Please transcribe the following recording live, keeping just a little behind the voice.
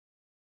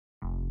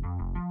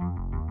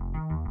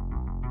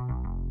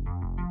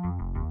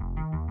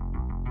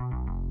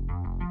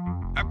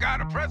I've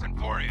got a present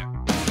for you.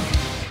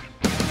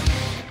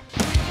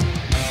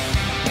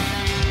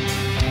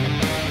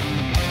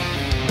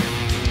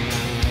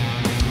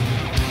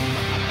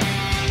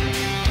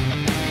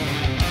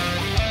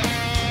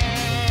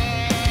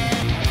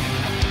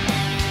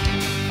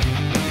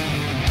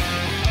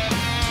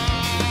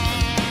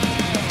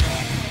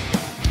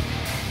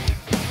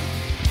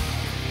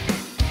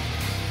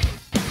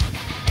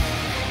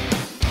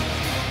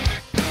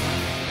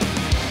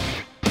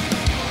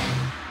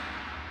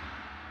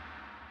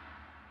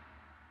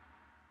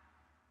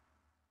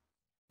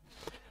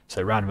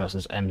 So Rad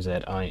versus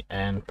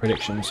MZIN.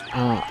 Predictions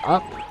are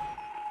up.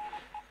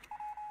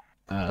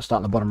 Start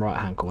in the bottom right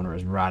hand corner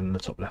is Rad, and the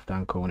top left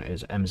hand corner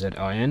is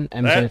MZIN.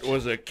 That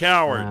was a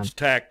coward's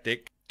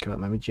tactic. Come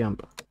on, let me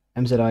jump.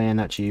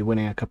 MZIN actually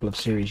winning a couple of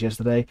series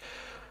yesterday.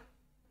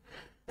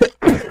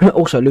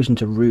 Also losing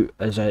to Root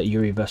as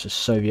Yuri versus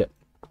Soviet.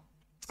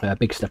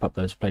 Big step up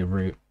though to play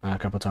Root. A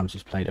couple of times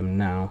he's played him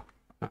now.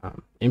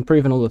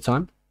 Improving all the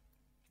time.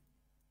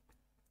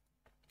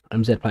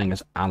 MZ playing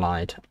as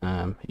Allied.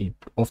 He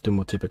often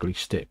will typically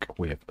stick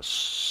with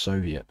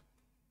Soviet.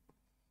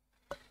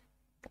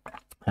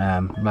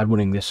 Rad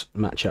winning this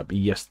matchup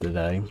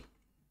yesterday.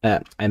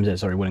 MZ,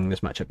 sorry, winning this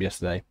matchup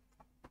yesterday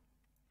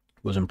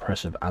was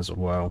impressive as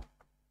well.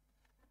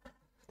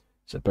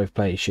 So both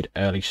players should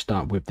early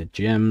start with the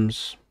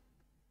gems.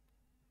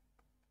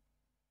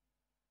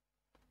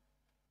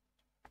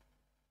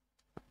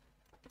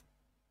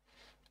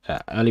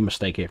 Early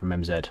mistake here from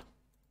MZ.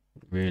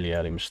 Really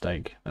early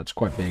mistake. That's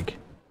quite big.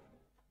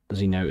 Does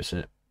he notice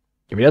it?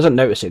 If he doesn't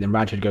notice it, then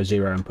Rad should go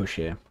 0 and push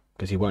here,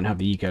 because he won't have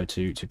the eco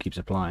to keep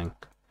supplying.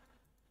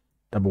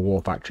 Double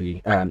War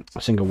Factory, a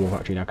single War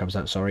Factory now comes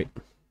out, sorry.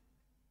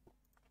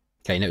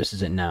 Okay,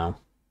 notices it now.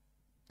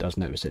 Does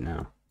notice it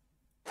now.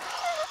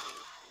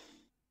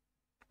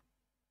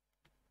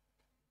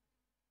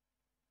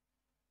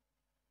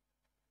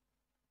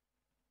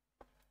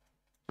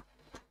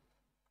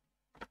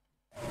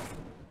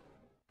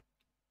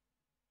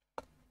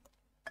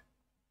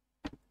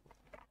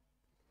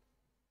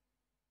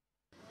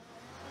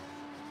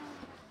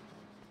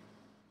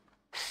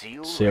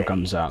 Seal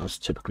comes out. That's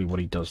typically what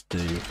he does do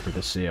with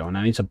the seal. And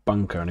now he's a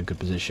bunker in a good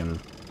position.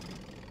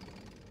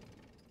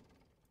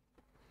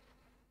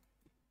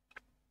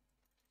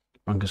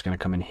 Bunker's going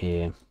to come in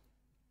here.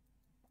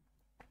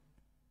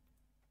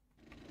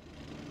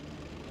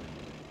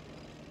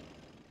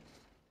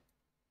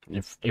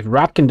 If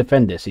Rad can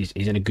defend this, he's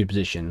in a good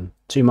position.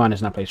 2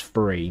 miners now plays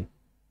 3.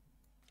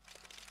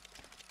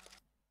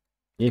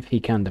 If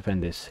he can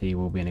defend this, he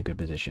will be in a good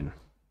position.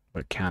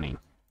 But can he?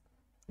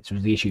 This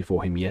was the issue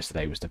for him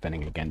yesterday, was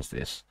defending against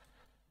this.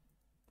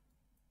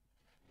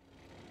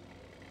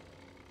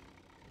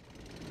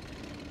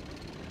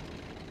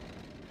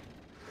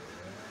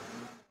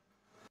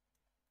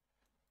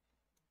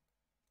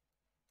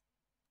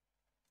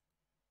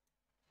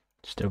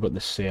 Still got the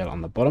seal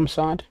on the bottom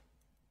side.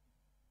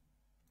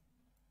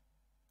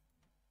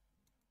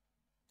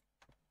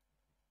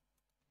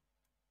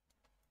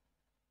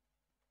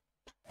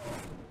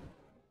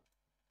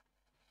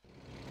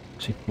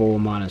 See 4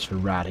 miners for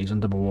Rad. He's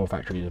on double War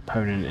Factory. His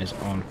opponent is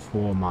on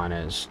 4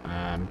 miners.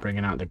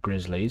 Bringing out the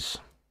Grizzlies.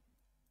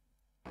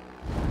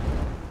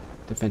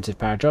 Defensive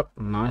power drop.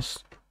 Nice.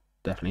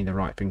 Definitely the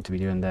right thing to be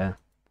doing there.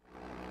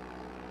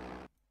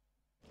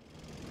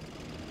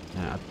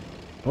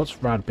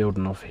 What's Rad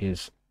building off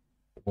his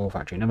War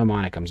Factory? Another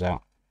miner comes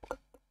out.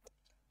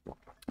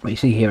 But you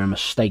see here a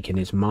mistake in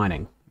his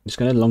mining. He's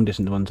going to long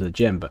distance one to the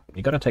gem, but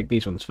you've got to take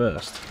these ones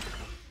first.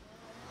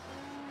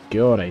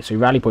 Yuri. So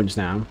rally points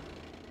now.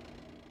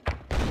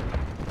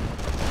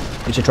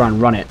 Needs to try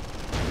and run it.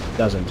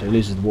 Doesn't, so he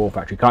loses the War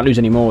Factory. Can't lose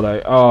any more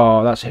though.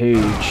 Oh, that's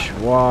huge.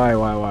 Why?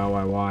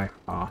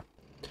 Ah,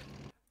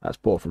 that's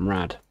bought from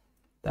Rad.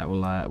 That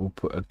will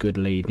put a good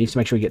lead. Needs to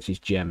make sure he gets these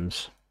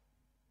gems.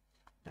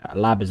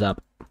 Lab is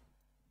up.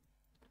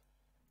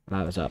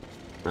 Lab is up.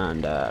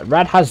 And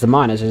Rad has the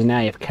miners as an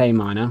AFK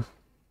miner.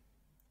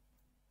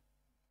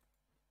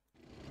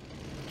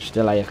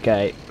 Still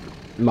AFK.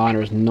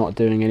 Miner is not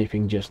doing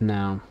anything just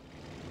now.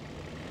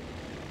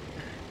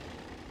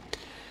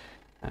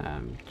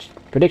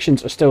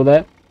 Predictions are still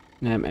there.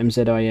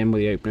 MZIN with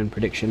the opening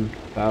prediction.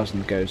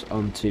 1,000 goes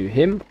on to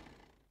him.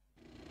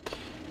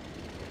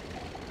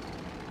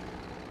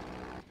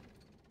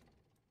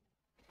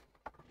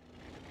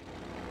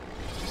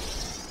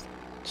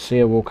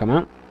 Seal will come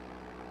out,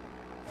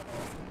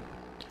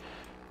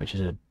 which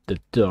is the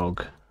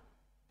dog.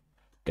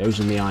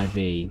 Goes in the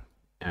IV.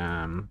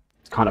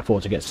 Can't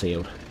afford to get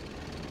sealed.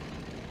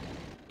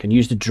 Can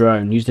use the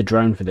drone. Use the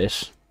drone for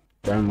this.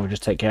 Drone will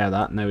just take care of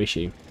that. No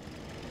issue.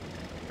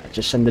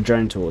 Just send the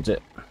drone towards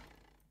it.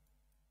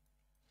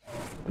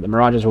 The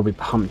Mirages will be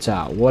pumped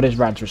out. What is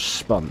Rad's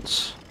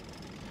response?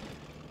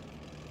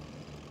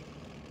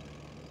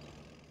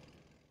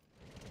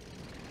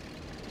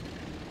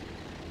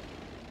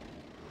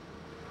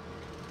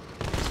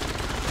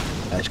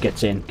 Just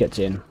gets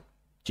in.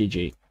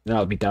 GG.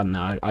 That'll be done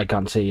now. I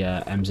can't see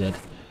MZ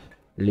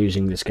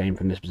losing this game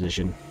from this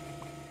position.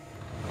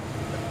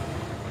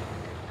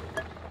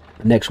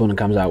 The next one that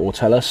comes out will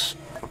tell us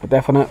for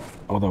definite,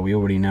 although we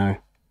already know.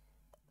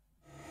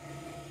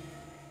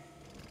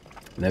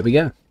 There we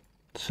go.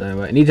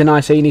 So it needs an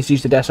IC, needs to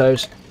use the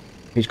Desos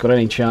if he's got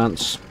any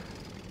chance.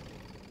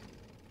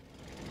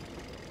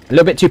 A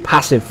little bit too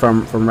passive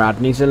from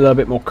Rad. Needs a little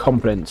bit more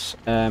confidence.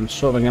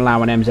 Sort of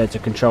allowing MZ to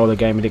control the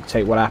game and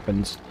dictate what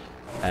happens.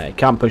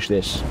 Can't push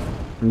this.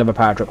 Another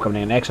power drop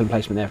coming in. Excellent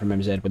placement there from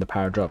MZ with a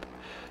power drop.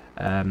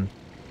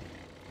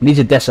 Needs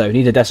a Deso.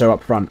 Needs a Deso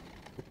up front.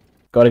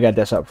 Got to get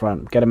Deso up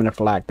front. Get him in a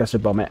flag.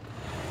 Deso bomb it.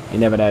 You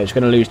never know. He's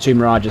going to lose two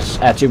Mirages,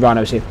 two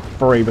Rhinos here,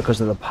 3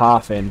 because of the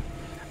path in.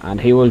 And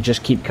he will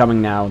just keep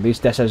coming now. These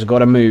Desos have got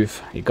to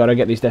move. You've got to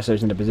get these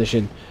Desos into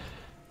position.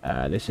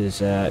 This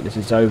is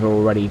over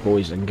already,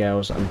 boys and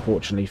girls,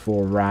 unfortunately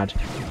for Rad.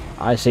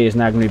 IC is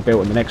now going to be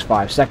built in the next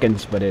 5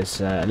 seconds, but it's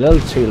a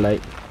little too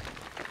late.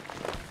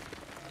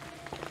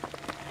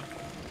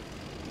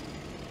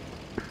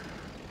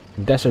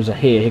 Desos are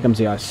here. Here comes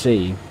the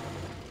IC.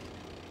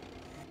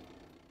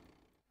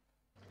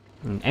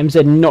 And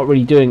MZ not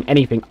really doing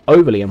anything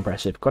overly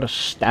impressive. Got a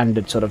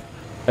standard sort of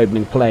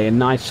opening play. A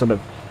nice sort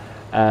of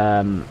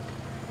a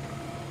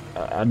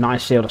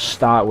nice seal to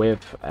start with.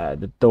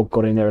 The dog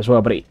got in there as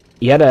well, but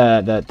he had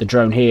the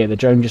drone here. The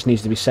drone just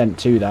needs to be sent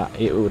to that.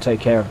 It will take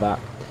care of that.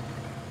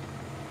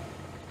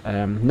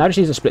 Now just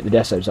needs to split the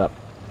Desos up.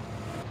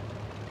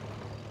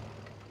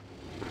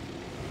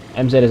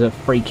 MZ is a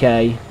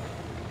 3k.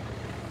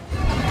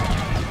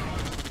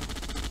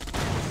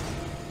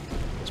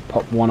 Let's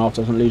pop one off,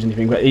 doesn't lose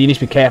anything, but he needs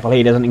to be careful here,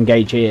 he doesn't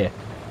engage here.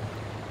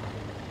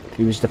 If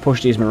he was to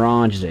push these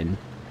Mirages in,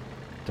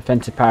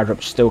 defensive power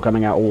drops still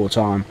coming out all the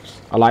time.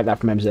 I like that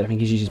from MZ. I think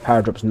he's used his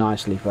power drops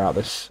nicely throughout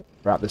this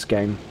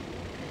game.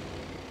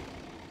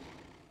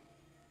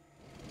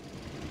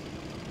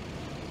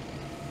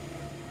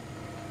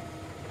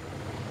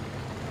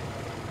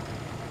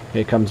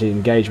 Here comes the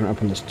engagement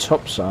up on this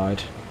top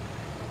side.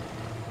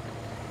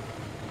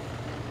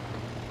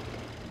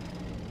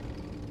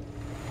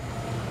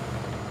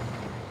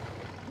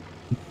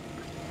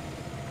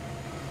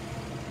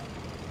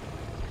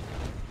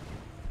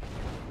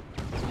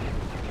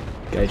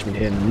 Engagement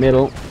here in the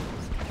middle.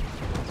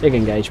 Big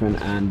engagement,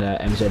 and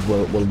MZ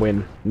will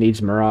win. Needs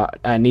a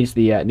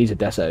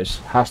Desos.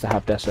 Has to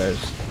have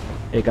Desos.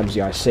 Here comes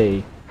the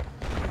IC.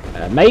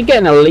 May get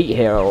an elite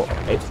here, or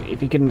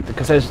if he can,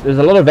 because there's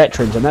a lot of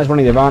veterans, and that's one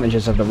of the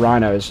advantages of the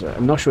Rhinos.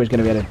 I'm not sure he's going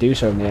to be able to do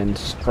so in the end.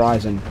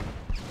 Surprising.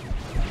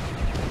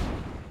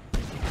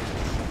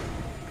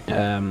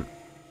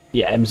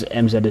 Yeah,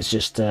 MZ is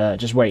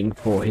just waiting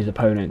for his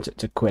opponent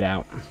to quit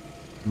out.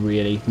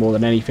 Really, more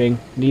than anything,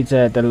 needs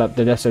the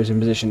Desos in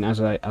position,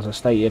 as I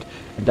stated.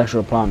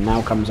 Industrial plant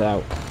now comes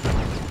out.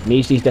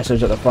 Needs these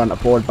Desos at the front,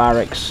 forward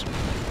barracks.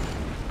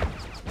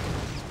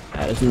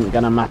 Isn't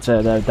gonna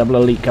matter. The double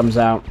elite comes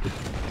out.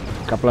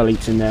 A couple of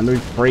elites in there.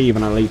 Move 3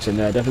 even elites in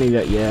there. Definitely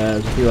that. Yeah,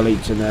 there's a few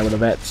elites in there with the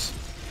vets.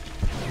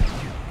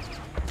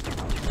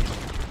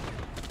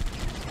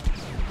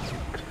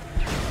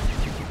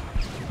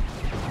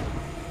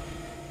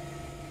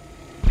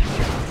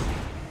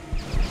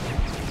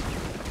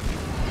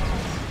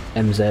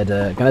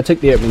 MZ gonna take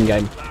the opening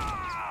game.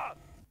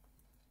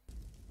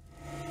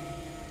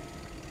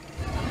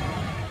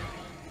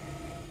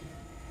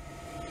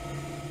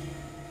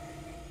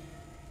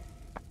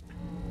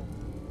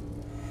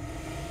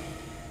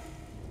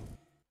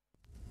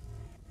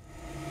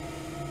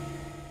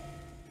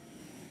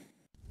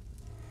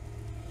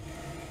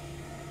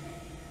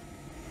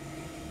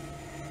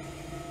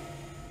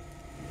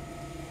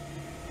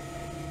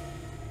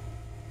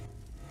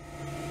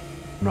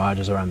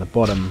 Riders around the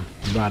bottom.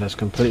 Riders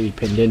completely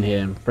pinned in here,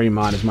 and 3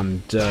 miners,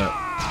 1 dirt.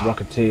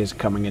 Rocketeers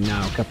coming in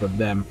now, a couple of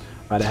them.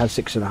 Rider has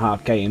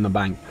 6.5k in the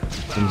bank.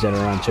 MZ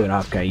around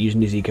 2.5k,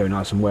 using his eco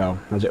nice and well.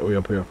 As it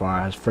oil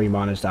purifier, has 3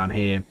 miners down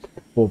here,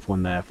 4th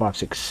one there, 5,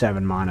 6,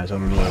 7 miners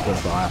on an oil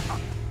purifier.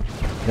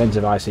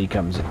 Defensive IC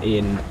comes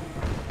in.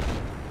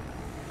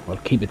 Well,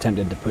 keep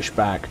attempting to push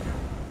back.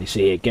 You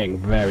see it getting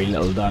very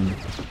little done.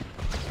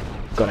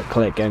 Got a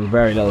click, getting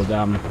very little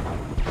done.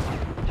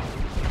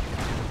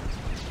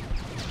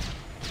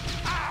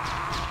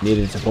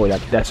 Needed to avoid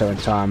that Deso in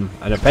time.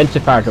 A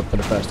defensive power drop for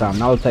the first time.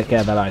 That'll take care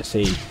of that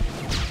IC.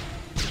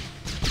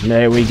 And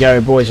there we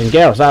go, boys and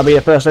girls. That'll be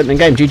the first opening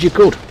game. GG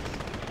called.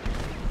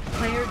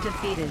 Player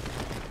defeated.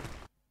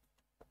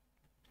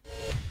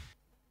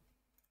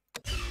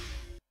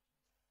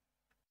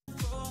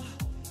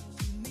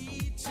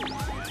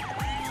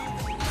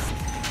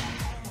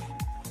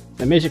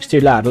 The music's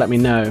too loud, let me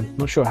know.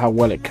 Not sure how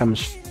well it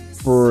comes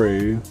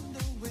through.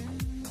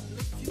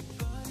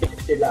 If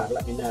it's too loud,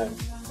 let me know.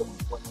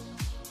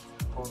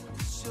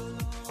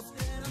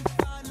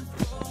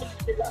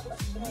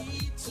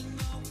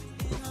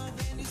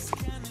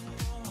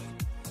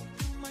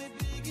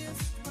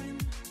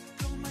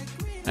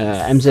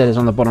 MZ is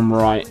on the bottom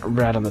right,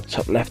 Red on the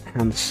top left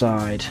hand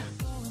side.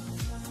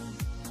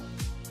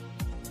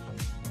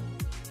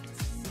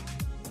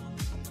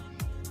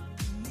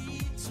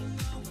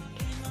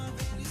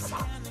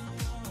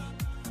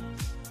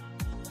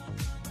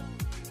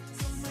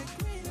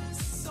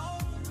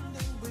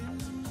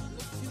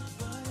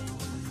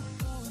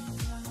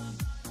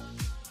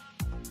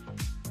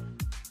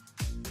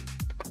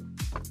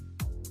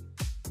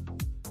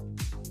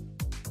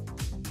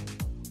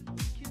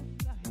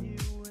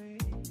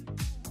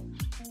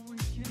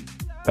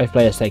 Both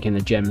players taking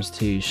the gems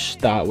to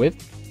start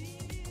with.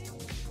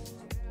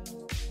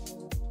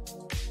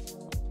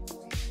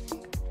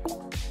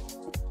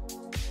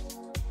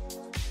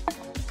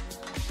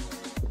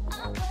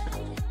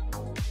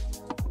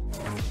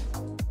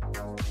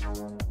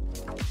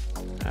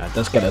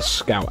 Does get a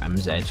scout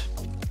MZ.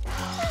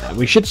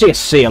 We should see a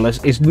seal.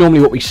 It's normally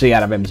what we see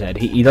out of MZ.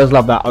 He does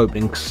love that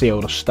opening seal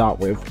to start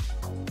with.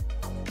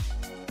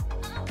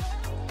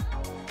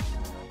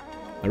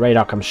 The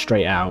radar comes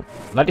straight out.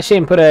 I'd like to see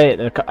him put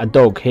a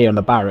dog here on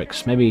the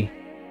barracks. Maybe,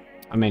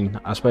 I mean,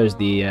 I suppose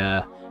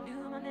the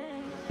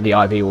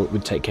IV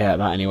would take care of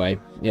that anyway.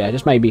 Yeah,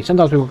 just maybe.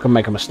 Sometimes people can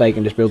make a mistake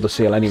and just build the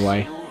seal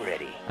anyway,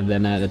 and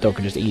then the dog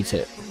can just eat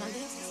it.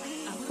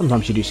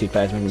 Sometimes you do see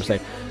players make a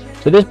mistake.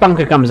 So this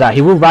bunker comes out.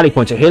 He will rally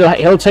point it.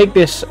 He'll take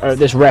this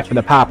this ref and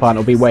the power plant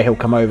will be where he'll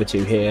come over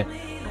to here.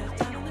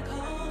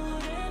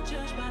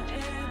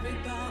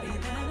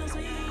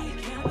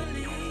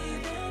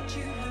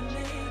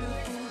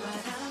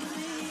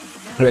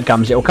 Here it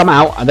comes. It will come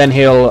out and then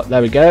he'll.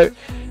 There we go.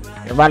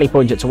 He'll rally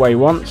point it to where he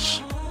wants,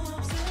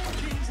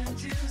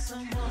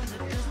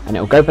 and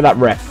it'll go for that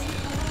ref.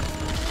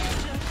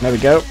 There we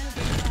go.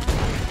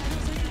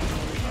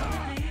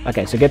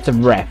 Okay, so get to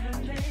ref.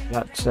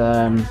 That's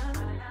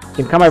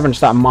He can come over and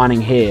start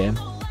mining here.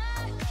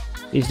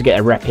 He needs to get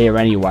a rep here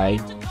anyway.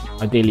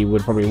 Ideally,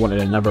 would probably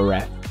wanted another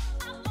rep.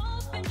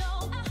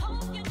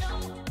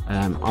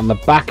 On the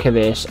back of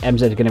this,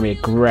 MZ is going to be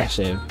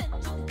aggressive.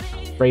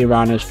 3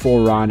 rhinos,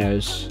 4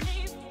 rhinos.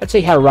 Let's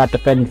see how Rad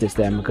defends this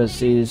then, because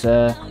there's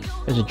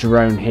a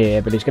drone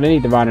here, but he's going to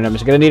need the rhino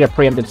numbers. He's going to need a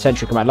preempted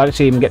sentry command. I'd like to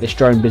see him get this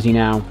drone busy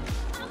now.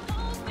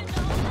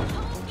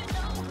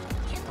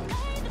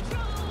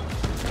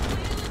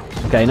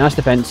 Okay, nice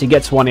defense. He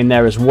gets one in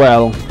there as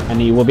well,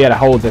 and he will be able to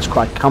hold this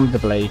quite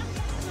comfortably.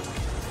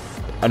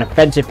 An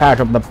offensive power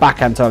drop on the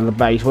backhand side of the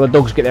base. Well, the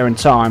dogs get there in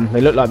time. They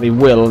look like they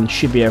will and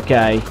should be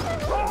okay.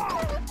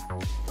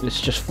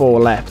 It's just 4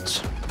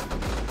 left.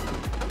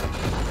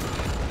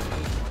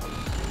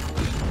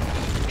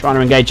 Trying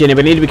to engage in it,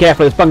 but need to be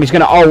careful. This bunker's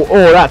going to ult.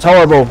 Oh, that's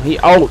horrible. He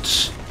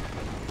ults.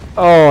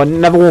 Oh,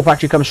 another war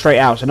factory comes straight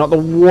out, so not the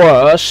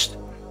worst.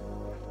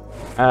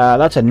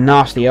 That's a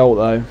nasty ult,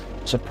 though.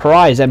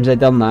 Surprised MZ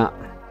done that.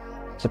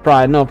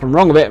 Surprised. No, if I'm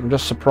wrong with it, I'm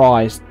just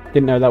surprised.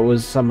 Didn't know that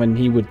was something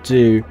he would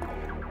do.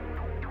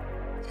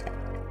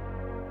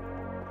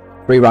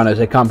 3 runners,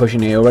 they can't push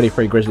in here. Already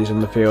 3 grizzlies on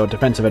the field.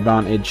 Defensive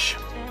advantage.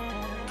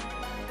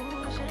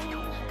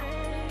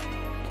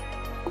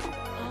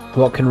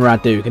 What can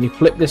Rad do? Can he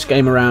flip this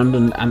game around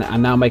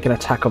and now make an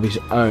attack of his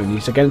own?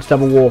 He's against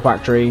double war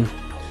factory.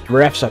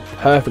 Refs are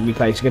perfectly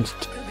placed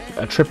against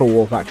a triple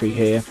war factory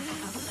here.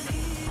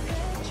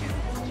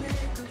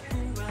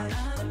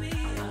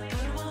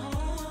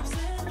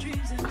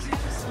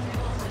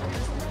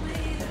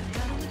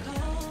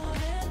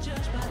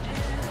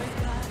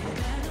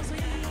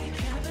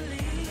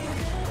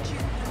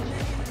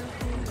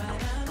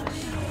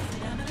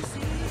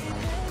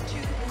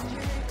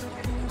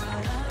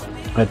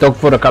 A dog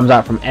footer comes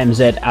out from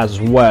MZ as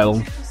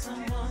well.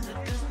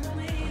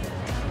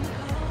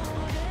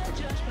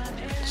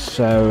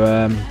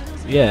 So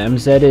yeah,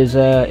 MZ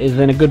is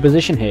in a good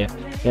position here.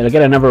 He'll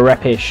get another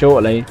rep here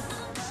shortly,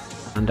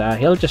 and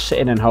he'll just sit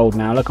in and hold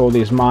now. Look at all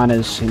these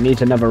miners. He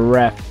needs another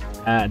rep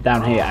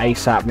down here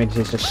ASAP. Needs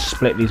to just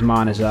split these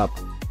miners up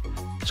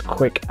as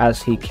quick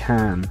as he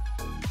can.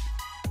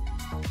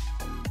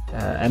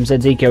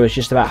 MZ's eco is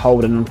just about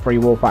holding on 3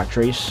 war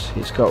factories.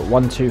 He's got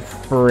 1, 2,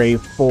 3,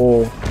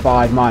 4,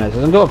 5 miners.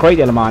 Hasn't got a great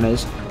deal of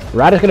miners.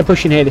 Rad is going to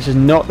push in here. This is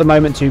not the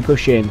moment to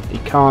push in. He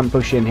can't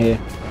push in here.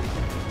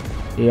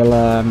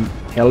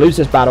 He'll lose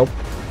this battle.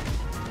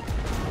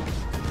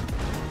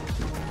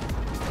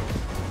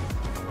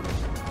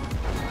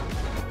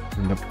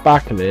 In the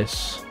back of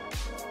this,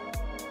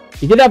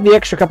 he did have the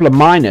extra couple of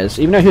miners,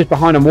 even though he was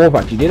behind on war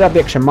factory. He did have the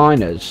extra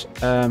miners.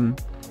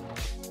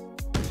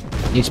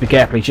 Needs to be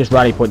careful. He's just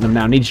rally pointing them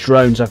now. Needs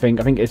drones, I think.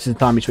 I think it's the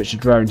time he switched to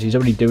drones. He's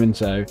already doing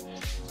so.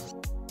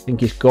 I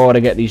think he's got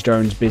to get these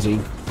drones busy.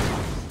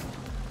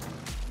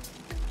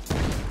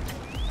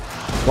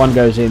 1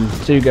 goes in.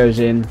 2 goes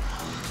in.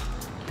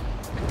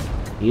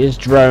 He is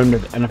droned.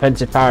 An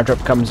offensive power drop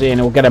comes in.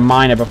 He'll get a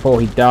miner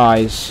before he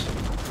dies.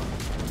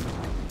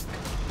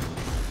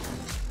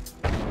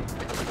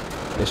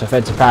 This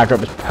offensive power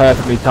drop is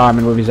perfectly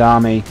timing with his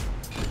army.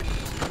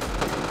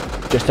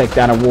 Just take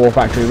down a war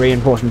factory.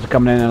 Reinforcements are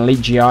coming in. An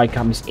elite GI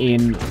comes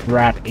in.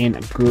 Rad in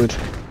good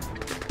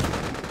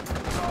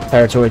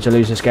territory to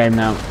lose this game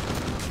now.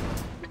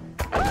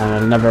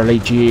 And another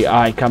elite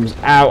GI comes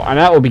out, and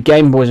that will be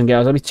game, boys and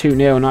girls. That'll be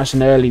 2-0, nice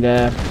and early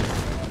there.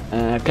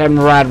 Can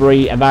Rad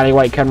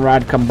re-evaluate? Can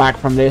Rad come back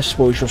from this?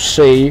 Well, we shall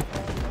see.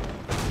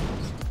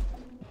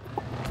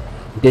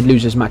 He did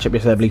lose this matchup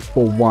yesterday, I believe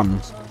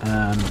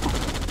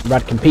 4-1.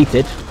 Rad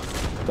competed,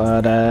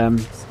 but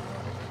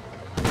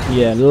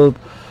yeah, a little.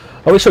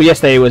 What we saw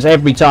yesterday was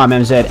every time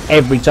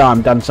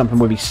MZ, done something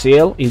with his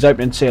seal. His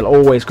opening seal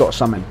always got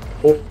something.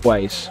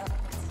 Always.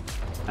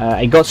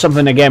 He got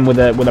something again with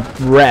a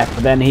rep,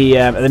 then he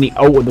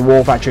ulted the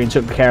War Factory and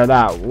took care of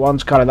that.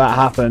 Once kind of that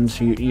happened,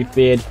 you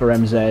feared for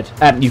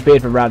MZ. You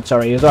feared for Rad.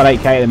 Sorry, he was on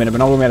 8k at the minute, but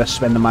not going to be able to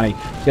spend the money.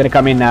 He's going to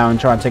come in now and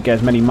try and take care of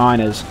as many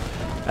miners.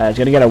 He's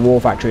going to get a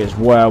War Factory as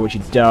well, which he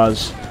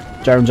does.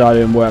 Drones are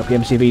doing work. The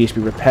MCV needs to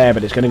be repaired,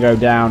 but it's going to go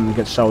down and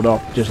get sold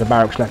off. Just the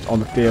barracks left on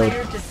the field.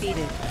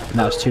 And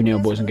that was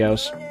 2-0, boys and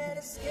girls.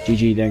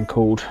 GG then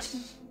called.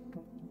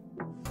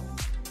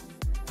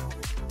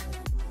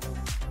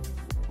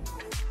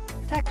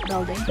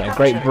 So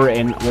Great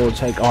Britain will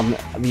take on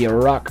the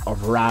Iraq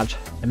of Rad.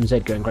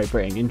 MZ going Great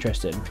Britain.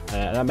 Interesting.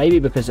 That may be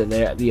because of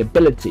the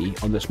ability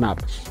on this map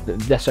that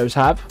Desos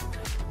have.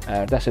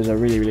 Desos are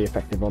really, really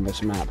effective on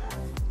this map.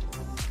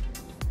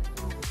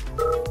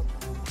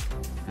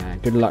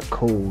 Good luck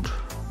called.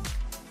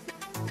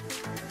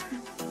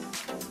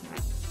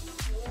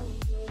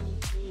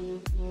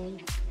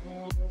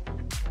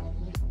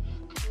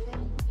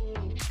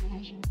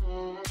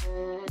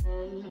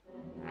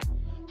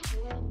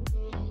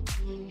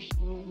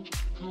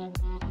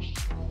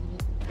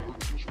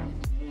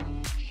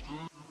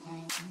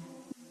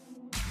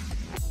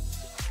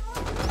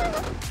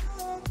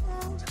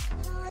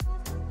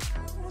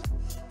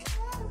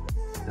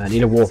 I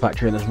need a War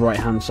Factory on this right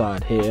hand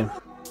side here.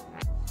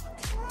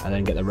 And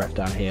then get the ref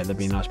down here. There'd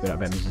be a nice bit of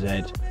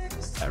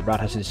MZ. Rad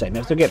has to do the same. They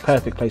have to get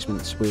perfect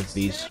placements with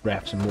these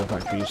refs and War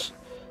Factories.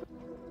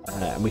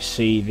 And we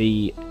see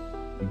the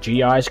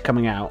GIs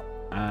coming out.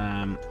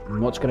 And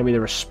what's going to be the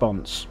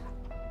response?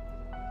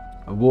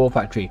 A War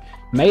Factory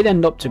may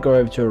then opt to go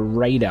over to a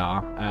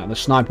radar. The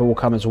sniper will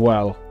come as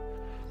well.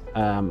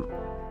 A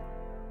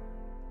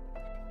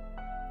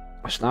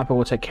sniper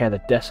will take care of the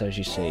Deso, as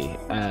you see.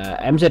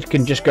 MZ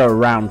can just go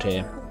around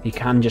here. He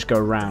can just go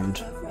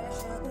around.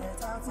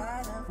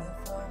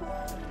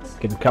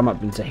 Can come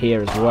up into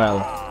here as well.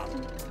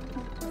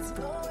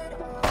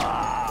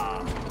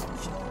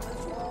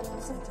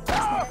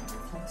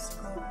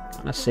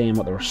 Let's see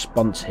what the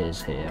response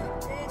is here.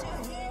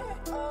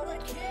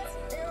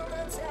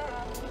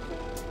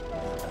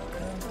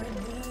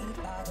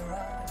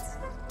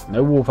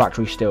 No War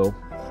Factory still.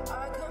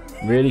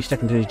 Really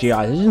sticking to his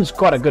GIs. This is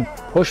quite a good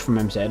push from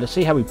MZ. Let's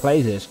see how he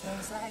plays this.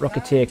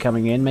 Rocketeer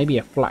coming in. Maybe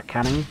a flak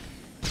cannon.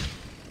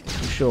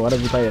 I'm sure. How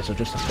does he play this? Or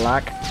just a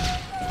flak?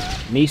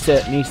 Needs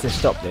to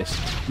stop this.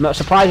 I'm not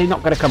surprised he's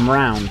not going to come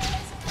round.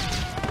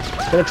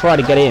 He's going to try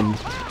to get in.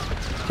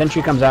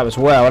 Sentry comes out as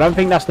well. I don't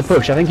think that's the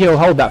push. I think he'll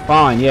hold that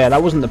fine. Yeah,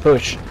 that wasn't the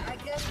push.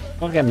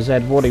 Like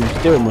MZ, what he was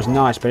doing was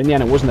nice, but in the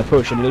end it wasn't the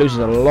push, and he loses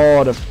a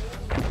lot of...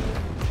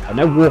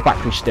 no War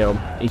Factory still.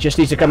 He just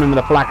needs to come in with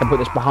a flak and put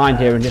this behind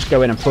here and just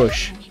go in and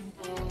push.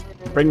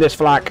 Bring this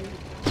flak.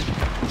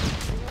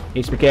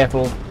 Needs to be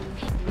careful.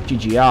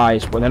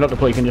 GGIs, when they're not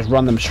deployed, you can just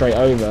run them straight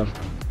over.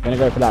 Gonna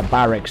go for that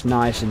barracks.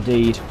 Nice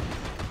indeed.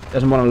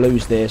 Doesn't want to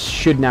lose this.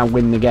 Should now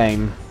win the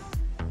game.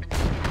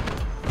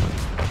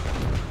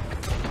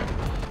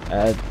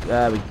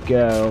 There we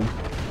go.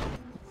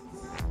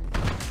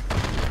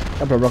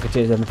 Couple of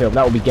Rocketeers on the field.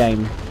 That will be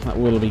game. That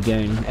will be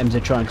game.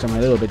 MZ trying something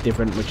a little bit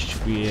different, which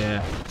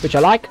I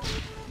like.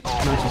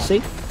 Nice to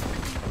see.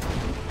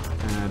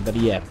 But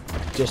yeah,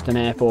 just an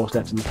Air Force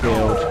left in the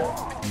field.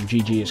 And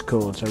GG is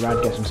called. So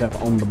Rad gets himself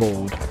on the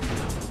board.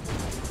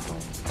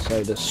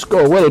 So the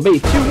score will be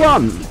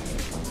 2-1.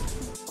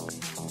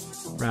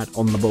 Rad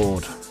on the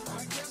board.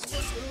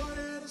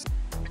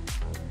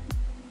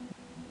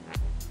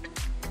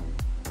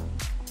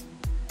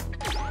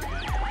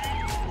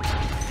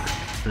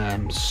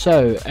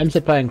 So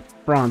MZ playing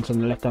France on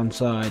the left hand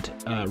side,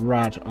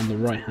 Rad on the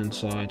right hand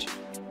side.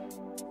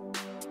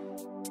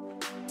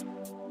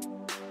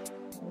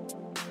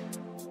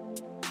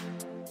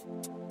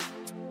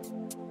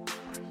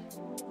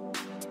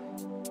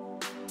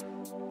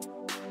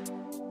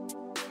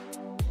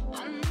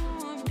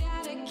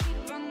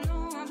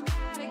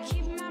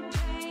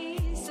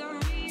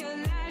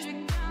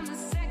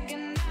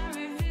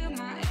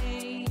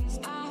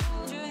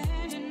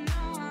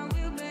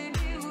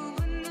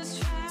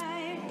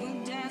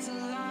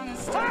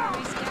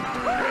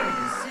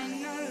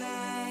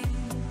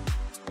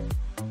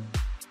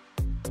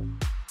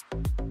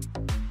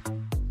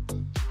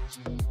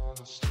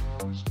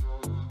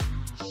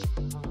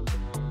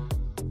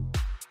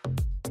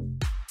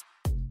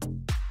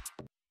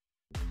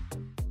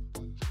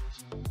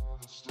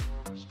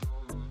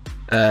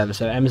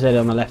 So MZ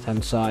on the left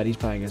hand side, he's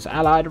playing as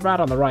Allied. Rad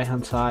on the right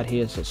hand side,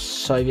 he is a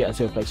Soviet. As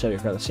he'll play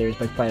Soviet throughout the series.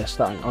 Both players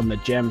starting on the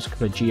gems, a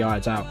couple of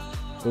GIs out,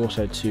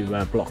 also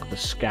to block the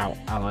scout.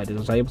 Allied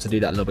is able to do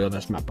that a little bit on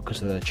this map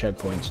because of the choke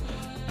points.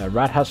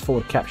 Rad has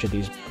forward captured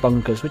these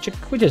bunkers, which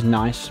is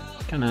nice.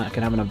 Can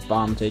have an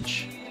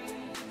advantage.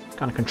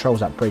 Kind of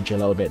controls that bridge a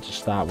little bit to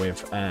start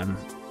with. I'd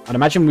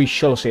imagine we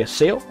shall see a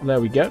seal.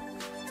 There we go.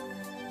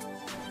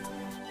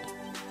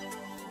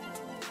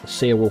 The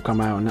seal will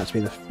come out, and that's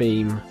been the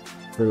theme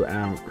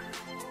throughout.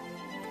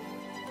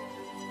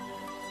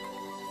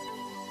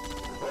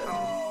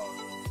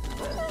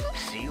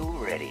 Seal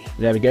ready.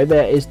 There we go.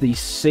 There is the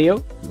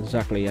seal,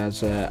 exactly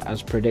as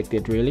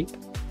predicted, really.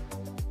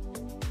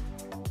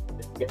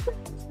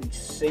 get the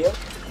seal.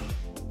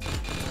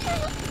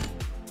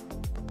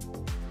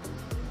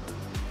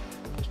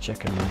 Just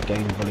checking my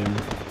game volume.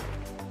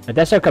 A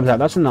Deso comes out.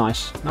 That's a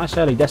nice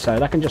early Deso.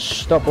 That can just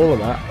stop all of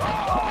that.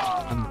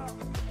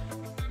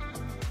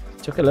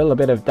 Took a little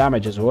bit of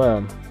damage as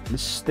well.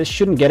 This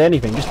shouldn't get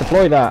anything. Just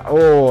deploy that.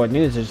 Oh, it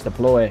needs to just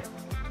deploy.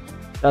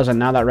 Doesn't.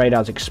 Now that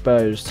radar's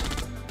exposed.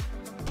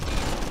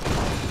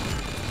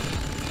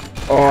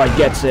 Oh, it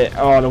gets it.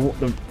 Oh,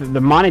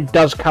 the mine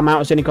does come out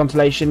as any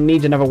consolation.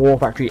 Needs another war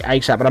factory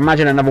ASAP. But I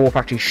imagine another war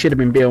factory should have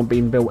been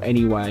built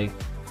anyway.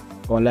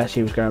 Or unless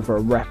he was going for a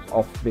rep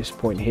off this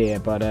point here.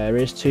 But there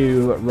is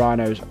two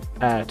rhinos,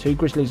 two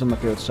grizzlies on the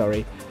field,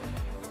 sorry.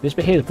 This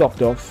bit here is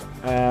blocked off.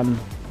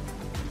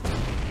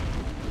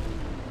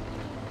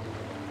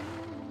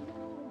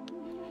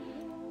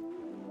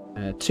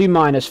 Two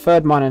miners,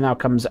 third miner now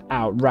comes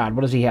out. Rad,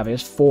 what does he have? He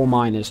has 4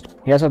 miners.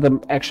 He has had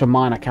the extra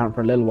miner count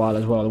for a little while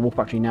as well. The war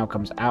factory now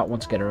comes out.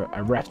 Wants to get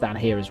a ref down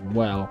here as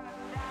well.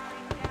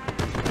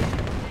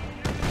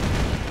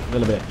 A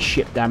little bit of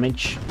chip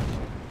damage.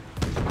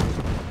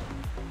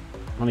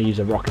 I'm going to use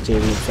a rocketeer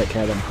to take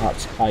care of them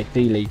huts,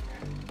 ideally.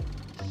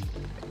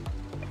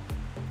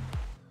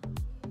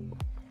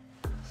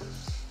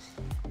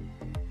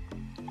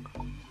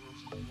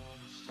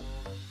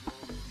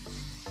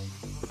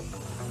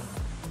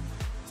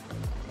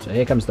 So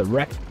here comes the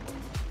rep.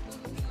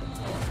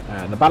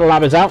 The battle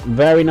lab is out.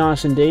 Very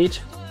nice indeed.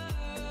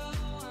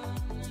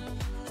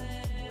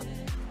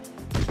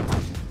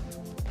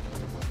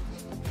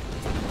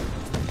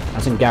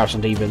 Hasn't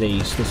garrisoned either of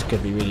these. This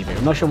could be really big.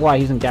 I'm not sure why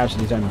he hasn't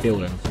garrisoned his own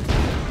building.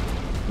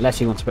 Unless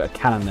he wants to put a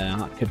cannon there.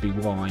 That could be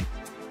why.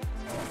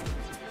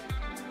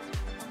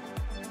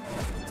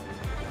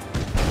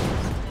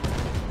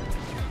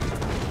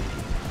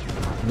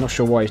 I'm not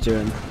sure what he's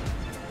doing.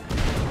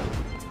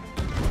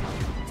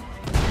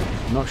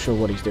 Not sure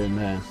what he's doing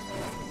there.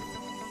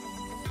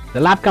 The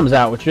lab comes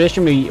out, which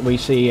traditionally we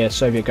see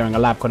Soviet going a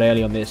lab quite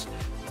early on this.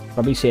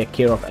 Probably see a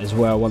Kirov as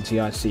well once the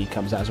IC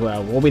comes out as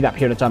well. Will be that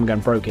period of time going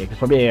broke here, because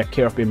probably a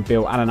Kirov being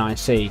built and an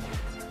IC,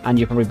 and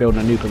you're probably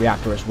building a nuclear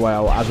reactor as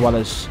well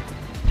as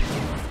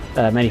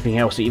anything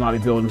else that you might be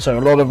building. So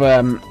a lot of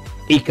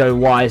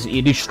eco-wise,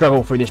 you do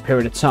struggle through this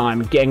period of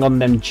time. Getting on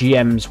them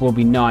GMs will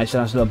be nice.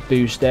 That's a little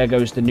boost. There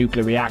goes the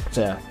nuclear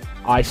reactor.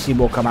 IC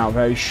will come out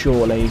very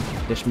shortly.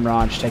 This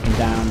Mirage taken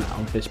down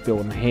of this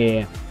building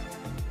here.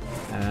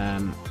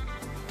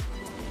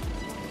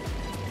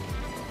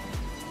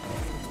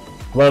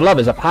 What I love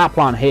is a power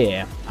plant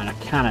here and a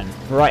cannon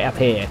right up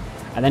here,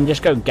 and then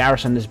just go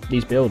garrison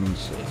these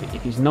buildings.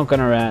 If he's not going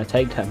to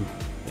take them,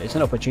 it's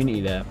an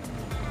opportunity there.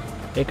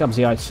 Here comes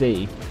the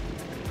IC.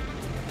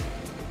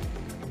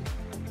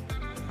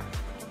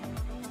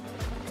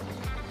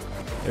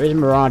 There is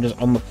Mirages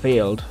on the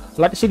field. I'd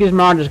like to see these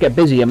Mirages get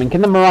busy. I mean,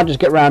 can the Mirages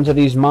get round to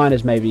these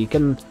miners maybe?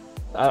 Can,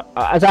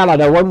 as Allied,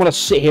 I won't want to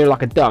sit here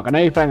like a duck. I know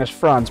you're playing as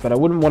France, but I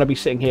wouldn't want to be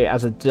sitting here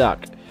as a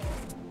duck.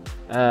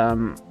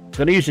 I'm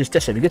going to use this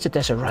Deso. If he gets a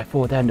Deso right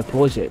forward there and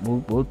deploys it,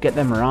 we'll get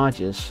them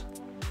Mirages.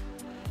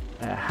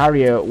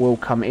 Harrier will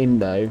come in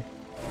though.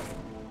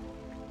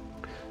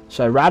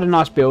 So Rad, a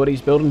nice build.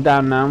 He's building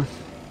down now.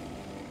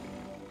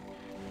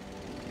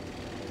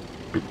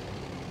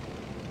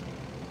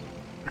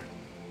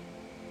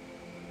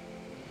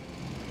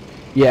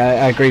 Yeah,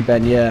 I agree,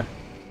 Ben. Yeah,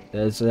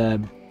 there's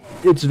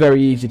it's very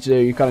easy to do.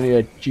 You kind of need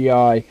a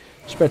GI.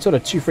 Spread sort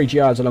of 2-3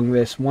 GIs along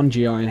this, 1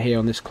 GI in here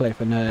on this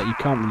cliff, and you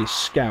can't really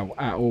scout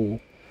at all.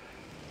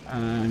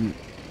 And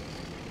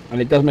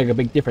it does make a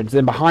big difference.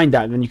 Then behind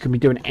that, then you can be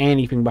doing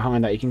anything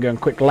behind that. You can go in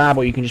quick lab,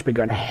 or you can just be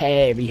going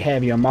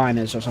heavy on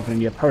miners or something,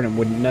 and your opponent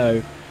wouldn't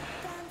know.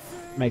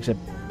 Makes a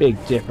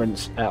big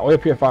difference. Oil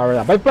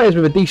purifier. Both players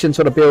with a decent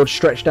sort of build,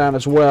 stretched down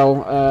as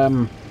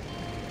well.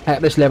 At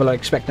this level, I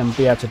expect them to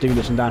be able to do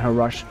this in downhill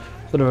rush.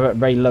 Sort of at a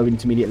very low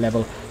intermediate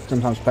level.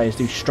 Sometimes players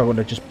do struggle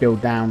to just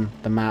build down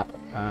the map.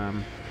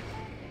 On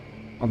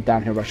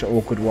downhill rush, an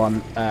awkward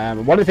one.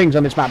 One of the things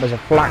on this map is a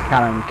flat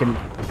cannon. Can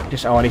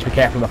just I need to be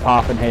careful of the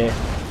path in here.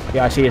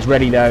 The IC is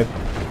ready though.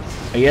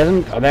 He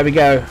hasn't. Oh, there we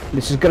go.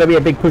 This is going to be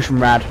a big push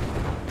from Rad.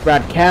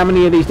 Rad, how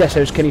many of these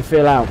Desos can he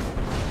fill out?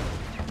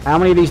 How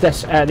many of these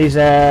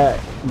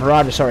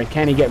Mirages, sorry,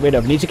 can he get rid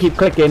of? He needs to keep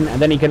clicking,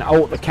 and then he can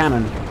ult the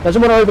cannon. Doesn't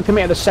want to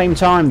overcommit at the same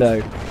time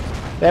though.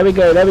 There we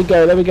go. There we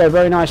go. There we go.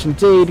 Very nice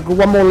indeed.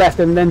 One more left,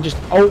 and then just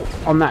ult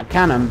on that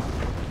cannon.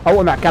 Ult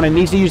on that cannon.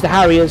 Needs to use the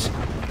Harriers.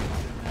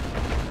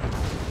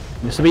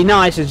 This will be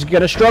nice. He's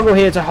going to struggle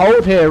here to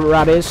hold here,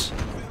 Rad is.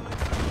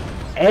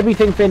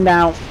 Everything thinned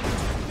out.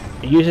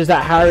 He uses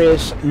that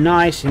Harriers.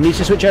 Nice. He needs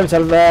to switch over to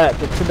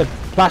the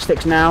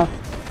plastics now.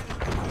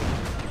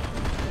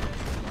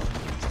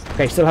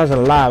 Okay, still has a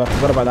lab. I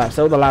forgot about that.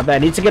 Still the lab there.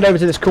 Needs to get over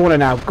to this corner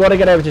now. Got to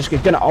get over to this.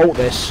 He's going to ult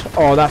this.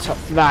 Oh,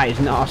 that is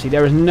nasty.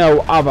 There is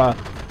no other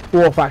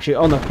war factory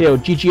on the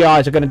field.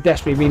 GGIs are going to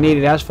desperately be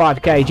needed. It has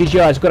 5k.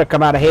 GGIs got to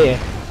come out of here.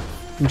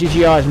 And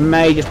GGIs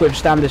may just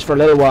withstand this for a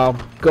little while.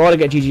 Got to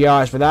get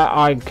GGIs for that.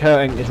 Iron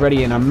Curtain is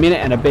ready in a minute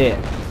and a bit.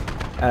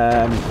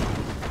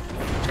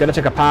 It's going to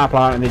take a power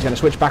plant and he's going to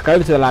switch back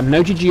over to the land.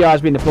 No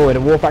GGI's been deployed.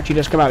 A war factory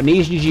just come out.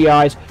 Needs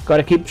GGI's. Got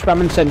to keep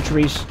spamming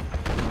sentries.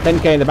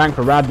 10k in the bank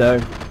for Rad though.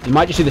 You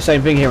might just do the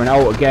same thing here in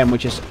ult again,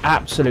 which is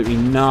absolutely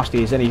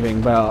nasty as anything,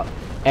 but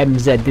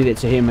MZ did it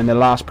to him in the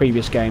last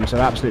previous game, so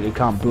absolutely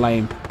can't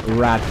blame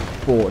Rad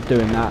for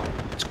doing that.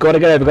 It's got to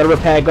get over, got to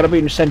repair, got to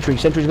beat the sentry.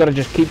 Sentry's got to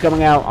just keep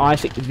coming out. I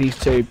stick to these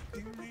two.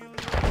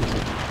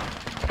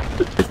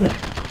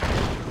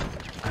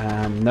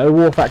 No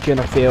war factory on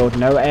the field,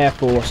 no air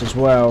force as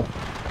well.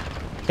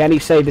 Can he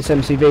save this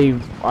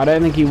MCV? I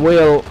don't think he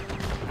will.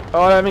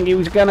 Oh, I don't think he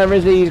was gonna,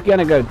 is he? He's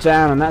gonna go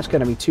down, and that's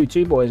gonna be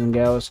 2-2, boys and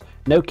girls.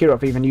 No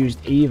Kirov even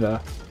used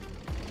either.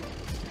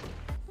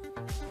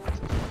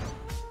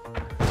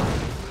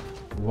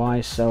 Why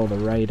sell the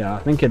radar?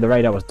 I think the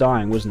radar was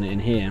dying, wasn't it, in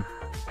here?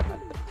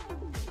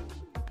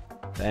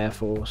 The Air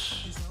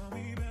Force.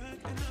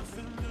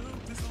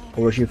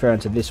 Or was you referring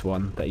to this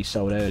one that he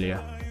sold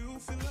earlier?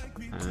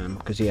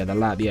 Because yeah, the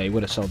lab, yeah, he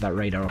would have sold that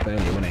radar off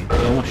earlier, wouldn't he?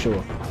 Yeah, I'm not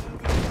sure.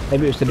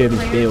 Maybe it was to do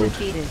with his build.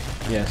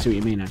 Yeah, I see what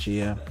you mean, actually,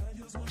 yeah.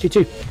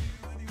 2-2.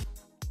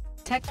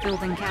 Tech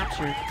building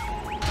captured.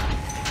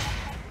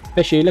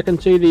 Fishy, looking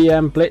to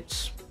the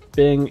Blitz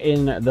being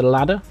in the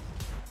ladder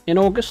in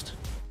August.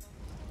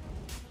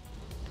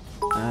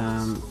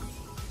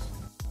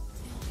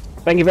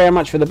 Thank you very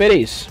much for the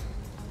biddies.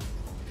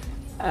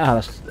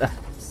 Ah,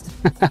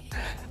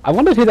 I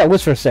wondered who that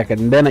was for a second,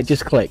 and then it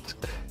just clicked.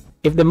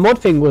 If the mod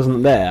thing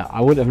wasn't there,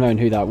 I wouldn't have known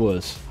who that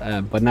was.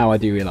 But now I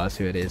do realise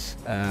who it is.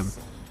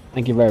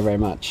 Thank you very, very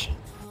much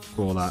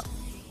for all that.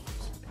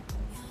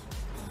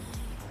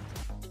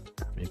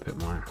 Let me put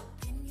mine.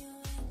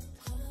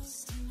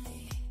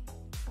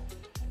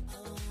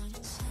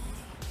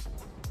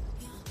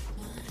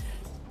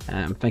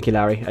 Thank you,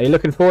 Larry. Are you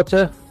looking forward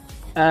to?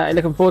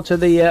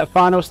 The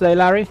finals today,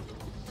 Larry?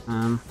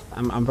 I'm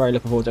very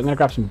looking forward to it. I'm going to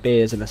grab some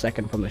beers in a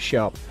second from the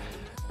shop.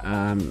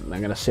 I'm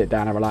going to sit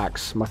down and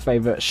relax. My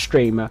favourite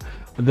streamer,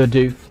 the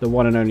Doof, the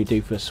one and only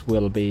Doofus,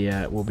 will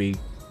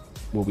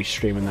be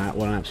streaming that.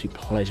 What an absolute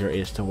pleasure it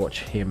is to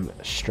watch him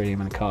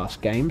stream and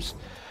cast games.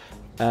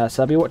 So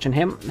I'll be watching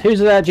him. Who's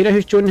there? Do you know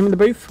who's joining him in the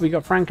booth? We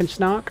got Frank and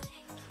Snark.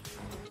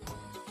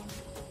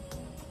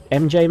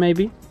 MJ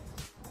maybe.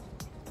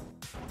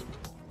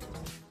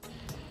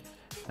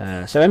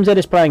 So MZ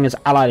is playing as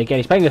Allied again.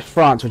 He's playing as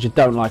France, which I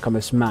don't like on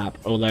this map.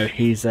 Although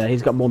he's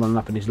got more than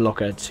enough in his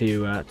locker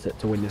to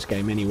win this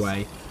game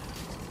anyway.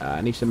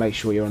 Needs to make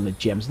sure you're on the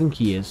gems. I think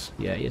he is.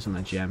 Yeah, he is on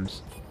the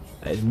gems.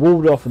 It's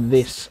walled off of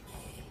this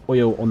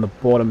oil on the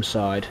bottom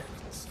side.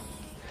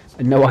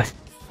 And no idea.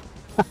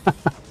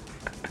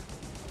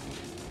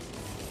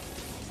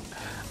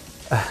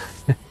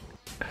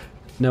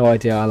 No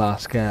idea. I'll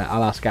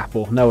ask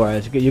Apple. No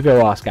worries. You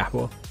go ask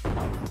Apple.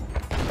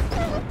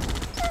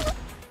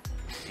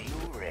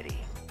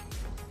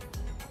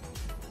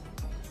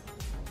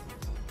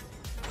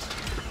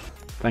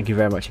 Thank you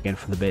very much again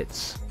for the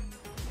bits.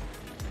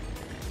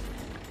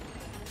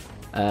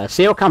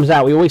 Seal comes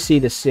out. We always see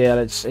the Seal.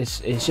 It's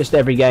just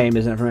every game,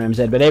 isn't it, from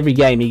MZ? But every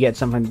game you get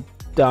something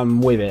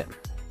done with it.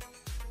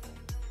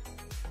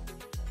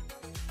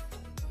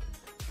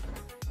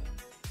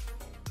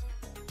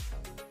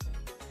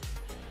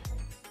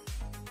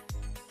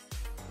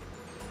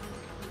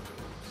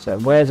 So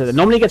where's it?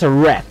 Normally it gets a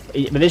rep,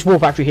 but this wall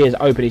factory here is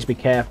open. Needs to be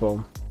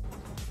careful.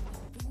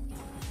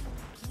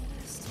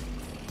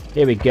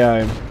 Here we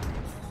go.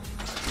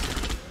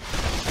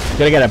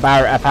 Gonna get a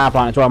power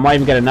plant as well. Might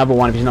even get another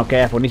one if he's not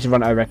careful. Needs to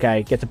run it over.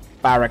 Okay, gets a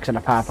barracks and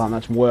a power plant.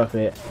 That's worth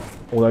it.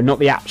 Although not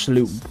the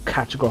absolute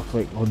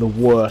catastrophic or the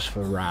worst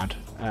for Rad.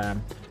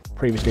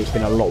 Previously it's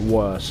been a lot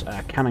worse.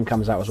 Cannon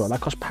comes out as well. That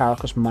costs power,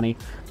 costs money.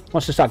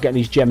 Wants to start getting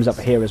these gems up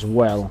here as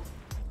well.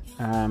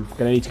 Gonna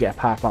need to get a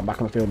power plant back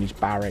on the field in these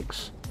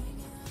barracks.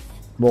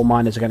 More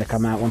miners are gonna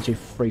come out. 1, 2,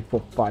 3, 4,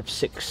 5,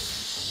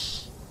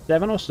 6,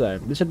 7 or so.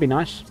 This would be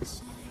nice.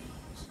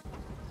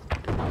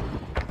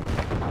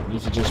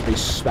 Need to just be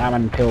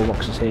spamming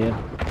pillboxes here.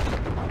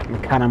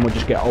 And Cannon will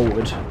just get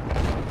altered.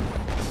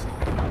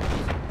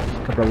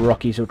 A couple of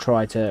Rockies will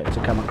try to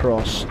come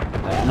across.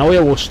 And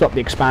oil will stop the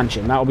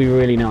expansion. That will be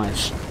really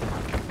nice.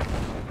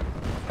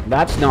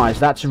 That's nice.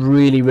 That's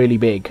really, really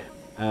big.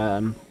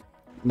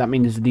 That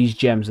means these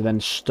gems are then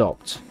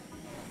stopped.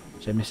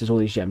 So it misses all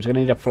these gems. We're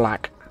going to need a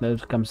flak. There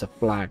comes the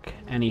flag.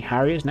 Any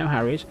Harriers? No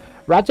Harriers.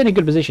 Rad's in a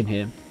good position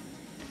here.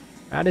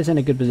 Rad is in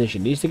a good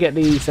position. Needs to get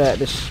these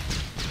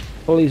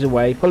pull these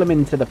away, pull them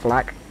into the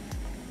flak.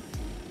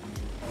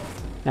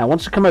 Now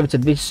wants to come over to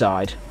this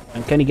side,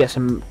 and can he get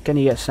some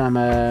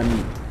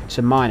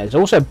miners?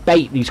 Also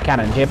bait these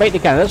cannons here. Bait the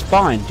cannon, that's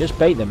fine, just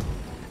bait them.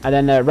 And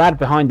then Rad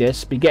behind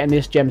this, be getting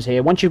these gems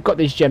here. Once you've got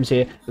these gems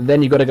here,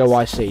 then you've got to go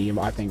IC,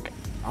 I think.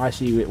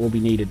 IC it will be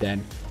needed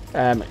then.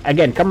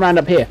 Again, come around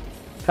up here.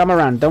 Come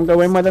around, don't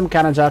go in where them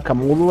cannons are,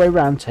 come all the way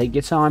around, take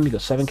your time. You've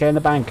got 7k in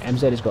the bank.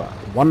 MZ has got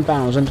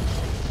 1,000.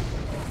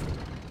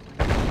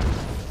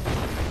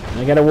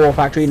 They get a war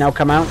factory, now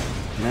come out.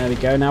 There we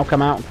go, now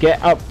come out.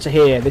 Get up to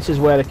here, this is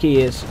where the key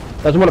is.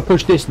 Doesn't want to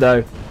push this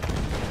though.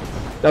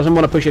 Doesn't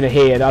want to push it to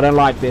here, I don't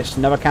like this.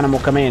 Another cannon will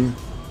come in.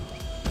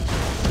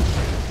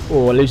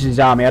 Oh, loses his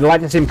army. I'd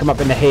like to see him come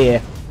up into here.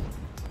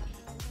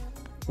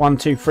 1,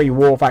 2, 3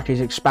 war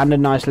factories expanded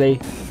nicely.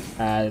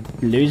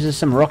 Loses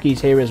some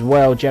Rockies here as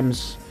well.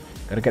 Gems.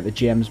 Gotta get the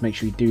gems. Make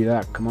sure you do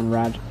that. Come on,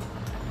 Rad.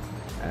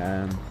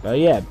 But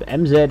yeah,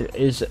 MZ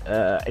is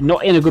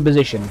not in a good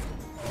position.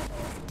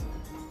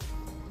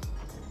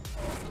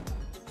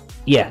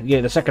 Yeah,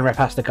 the second rep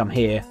has to come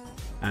here.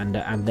 And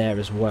there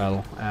as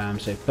well.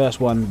 So first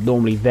one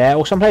normally there.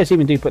 Or some players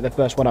even do put the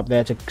first one up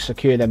there to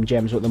secure them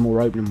gems with the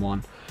more opening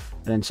one.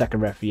 And then second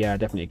ref, yeah, I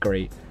definitely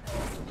agree.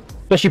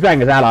 Especially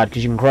playing as allied,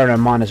 because you can chrono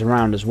miners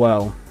around as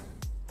well.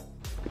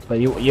 But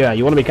you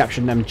want to be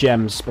capturing them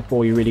gems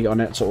before you really get on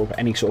it,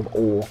 any sort of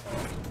ore.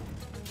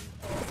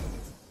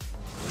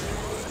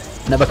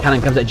 Another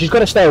cannon comes out. Just got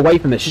to stay away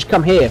from this. Just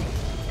come here.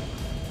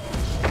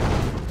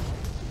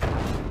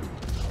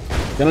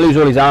 Gonna lose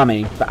all his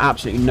army for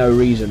absolutely no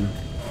reason.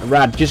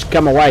 Rad, just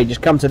come away.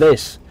 Just come to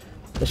this.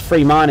 There's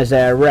 3 miners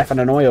there, a ref and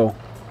an oil.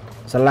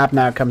 So lab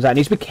now comes out.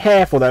 Needs to be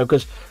careful though,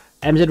 because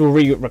MZ will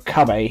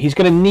recover. He's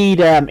gonna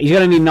need an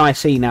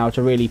IC now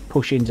to really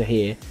push into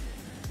here.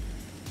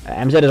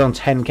 MZ is on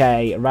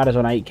 10k. Rad is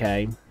on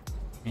 8k.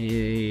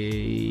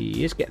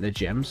 He is getting the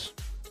gems.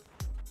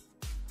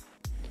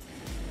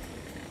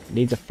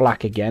 Needs a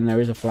flak again.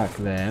 There is a flak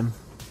there.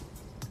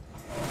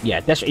 Yeah,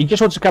 he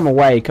just wants to come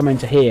away, come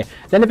into here.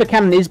 Then if a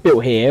cannon is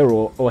built here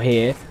or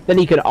here, then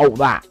he could ult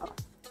that.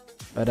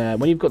 But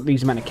when you've got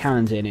these amount of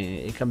cannons in,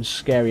 it becomes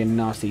scary and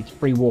nasty. It's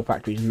 3 war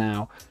factories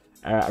now.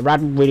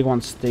 Rad really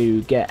wants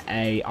to get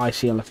a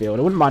IC on the field.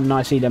 I wouldn't mind an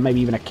IC, then maybe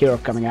even a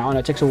Kirov coming out. I know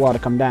it takes a while to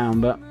come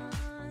down, but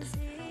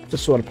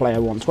just sort of player I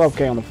want.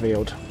 12k on the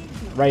field.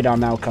 Radar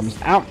now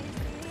comes out.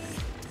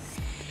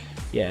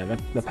 Yeah,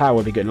 the power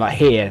would be good. Like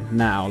here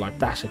now, like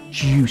that's a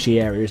juicy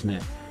area, isn't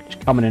it?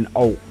 Just come in and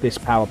ult this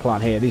power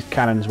plant here. These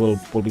cannons will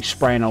be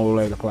spraying all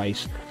over the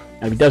place.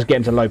 And if he does get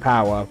into low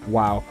power,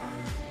 wow.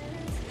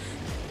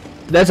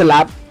 There's a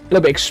lab, a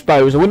little bit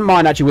exposed. I wouldn't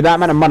mind actually with that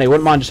amount of money. I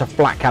wouldn't mind just a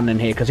flat cannon in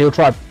here because he'll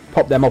try to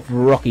pop them off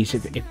Rockies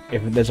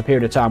if there's a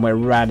period of time where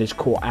Rad is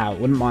caught out.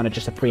 Wouldn't mind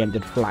just a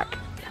preempted flak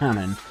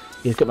cannon.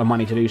 He's got the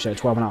money to do so.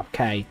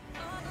 12.5k.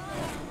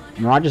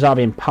 Mirages are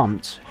being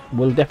pumped.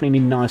 We'll definitely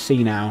need an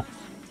IC now.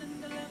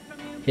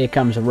 Here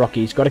comes the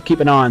Rockies. Got to keep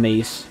an eye on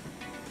these.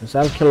 Because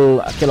they'll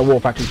kill a war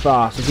factory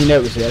fast. As you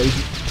notice it,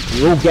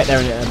 he will get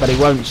there, but he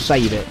won't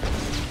save it.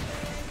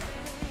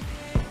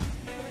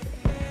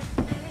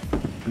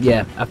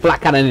 Yeah, a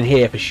flat cannon in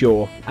here for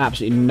sure.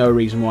 Absolutely no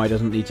reason why he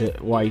doesn't need to.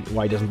 Why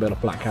he doesn't build a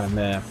flat cannon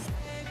there.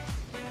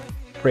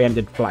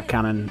 Preempted flat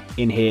cannon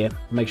in here.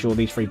 Make sure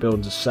these 3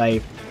 buildings are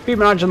safe. Few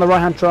Mirages on the right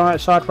hand side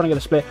trying to get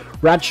a split.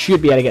 Rad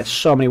should be able to get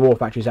so many war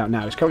factories out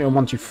now. He's currently on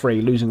 1, 2,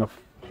 3, losing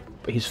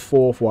his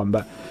 4th one,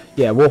 but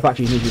yeah, war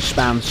factories need to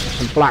spam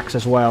some flaks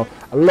as well.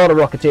 A lot of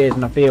Rocketeers in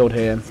the field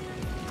here.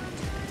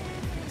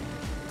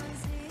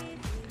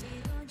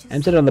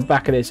 MZ on the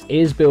back of this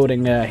is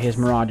building his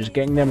Mirages,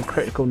 getting them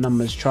critical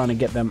numbers, trying to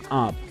get them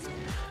up.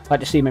 I'd like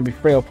to see maybe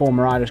 3 or 4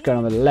 Mirages going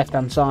on the left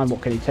hand side.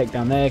 What can he take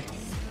down there?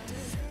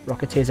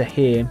 Rocketeers are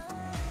here.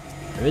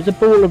 There is a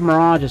ball of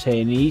Mirages here.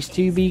 He needs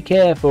to be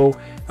careful.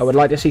 I would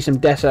like to see some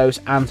Desos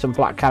and some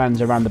flat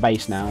cannons around the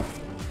base now.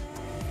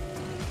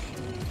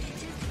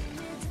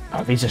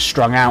 Oh, these are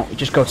strung out. You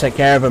just got to take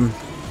care of them.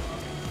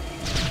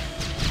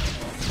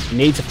 He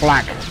needs a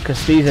flak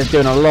because these are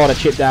doing a lot of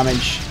chip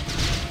damage.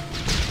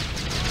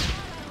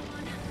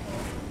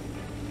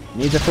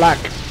 Needs a flak.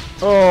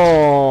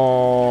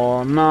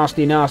 Oh,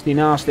 nasty, nasty,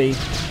 nasty.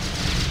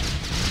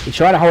 He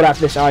tried to hold out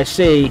for this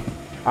IC.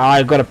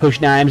 I've got to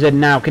push now. MZ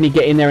now. Can he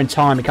get in there in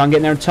time? He can't get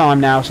in there in time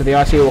now, so the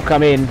IC will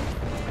come in.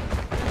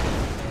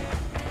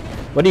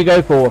 What do you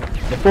go for?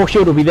 The 4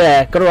 shield will be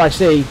there. Got to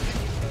IC.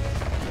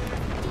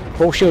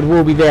 4 shield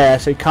will be there,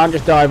 so he can't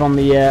just dive on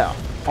the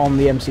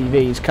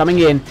MCV. He's coming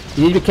in.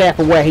 You need to be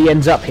careful where he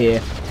ends up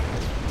here.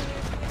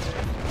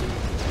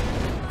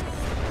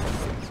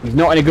 He's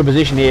not in a good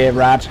position here,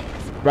 Rad.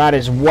 Rad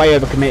is way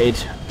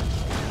overcommitted.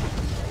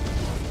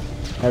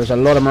 There's a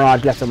lot of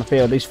Mirage left on the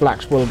field. These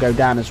flaks will go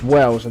down as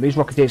well, so these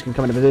Rocketeers can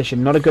come into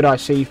position. Not a good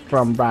IC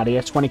from Brad. He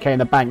has 20k in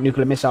the bank.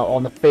 Nuclear missile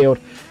on the field.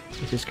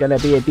 This is going to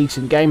be a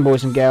decent game,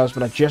 boys and girls,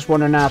 but I just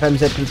wonder now if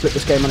MZ can flip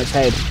this game on its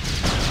head.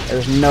 There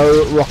is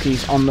no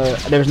Rockies on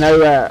the... There is no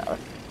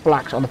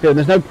flaks on the field.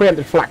 There's no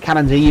preempted flak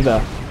cannons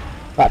either.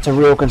 That's a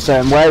real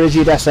concern. Where is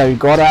your Deso? You've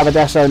got to have a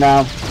Deso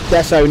now.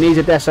 Deso needs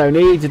a Deso.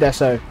 Needs a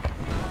Deso.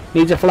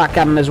 Needs a flak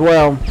cannon as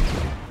well.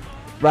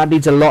 Brad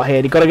needs a lot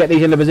here. You've got to get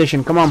these into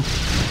position. Come on.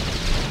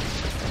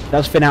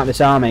 Does thin out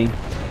this army.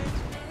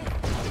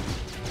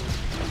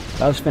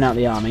 Does thin out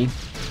the army.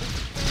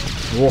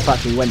 The war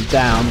factory went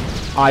down.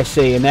 I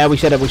see, and there we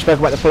said it. We spoke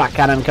about the flak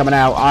cannon coming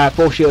out.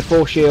 4 shield,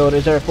 4 shield.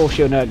 Is there a 4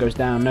 shield? No, it goes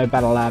down. No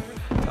battle lab.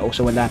 That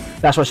also went down.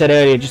 That's what I said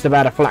earlier. Just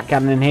about a flak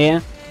cannon in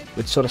here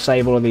would sort of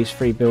save all of these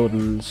 3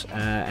 buildings.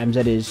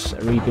 MZ is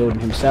rebuilding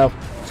himself.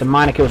 Some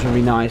minor kills would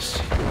be nice.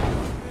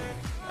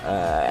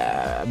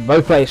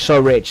 Both players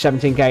so rich.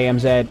 17k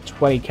MZ,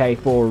 20k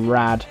for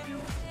Rad.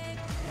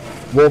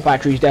 War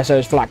factories,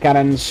 Desos, flat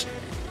cannons.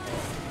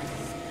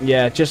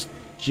 Yeah, just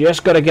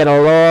Just got to get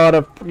a lot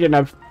of, you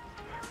know,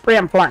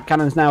 preempt flak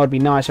cannons now would be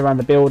nice around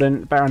the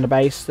building, better on the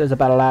base. There's a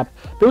battle lab.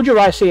 Build your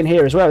IC in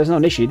here as well. There's not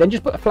an issue. Then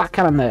just put a flak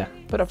cannon there.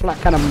 Put a flak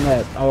cannon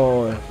there.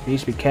 Oh,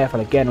 needs to be careful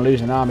again.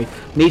 Losing army.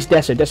 Needs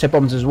Deso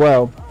bombs as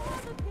well.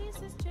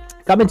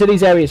 Come into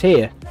these areas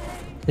here.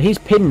 He's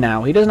pinned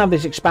now. He doesn't have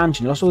this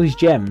expansion. He lost all these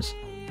gems.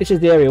 This is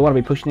the area we want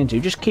to be pushing into.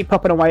 Just keep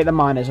popping away at the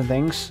miners and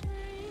things.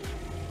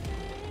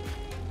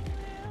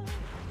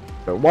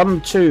 But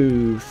 1,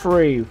 2,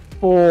 3,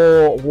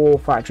 4 war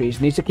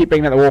factories. Needs to keep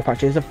bringing out the war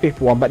factories. There's a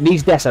 5th one, but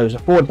needs Desos. A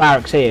forward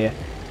barracks here.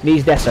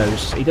 Needs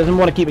Desos. He doesn't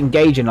want to keep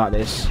engaging like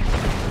this.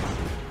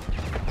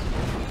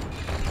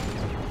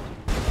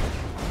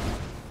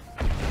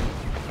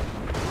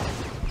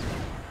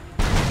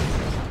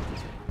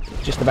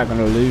 Just about going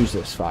to lose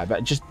this fight,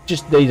 but just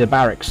these are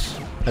barracks,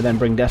 and then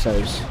bring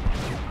Desos.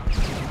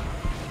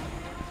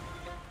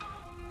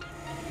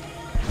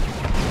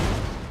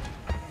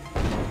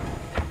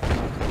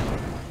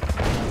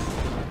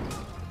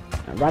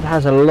 Rad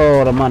has a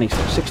lot of money, so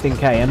 16k.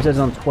 MZ's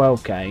on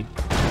 12k,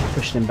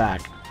 pushing him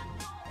back.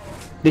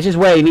 This is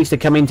where he needs to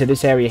come into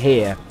this area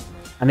here,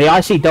 and the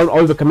IC don't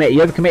overcommit. He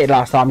overcommitted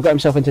last time, got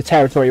himself into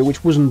territory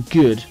which wasn't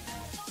good.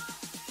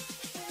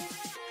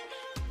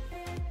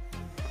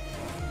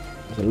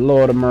 There's a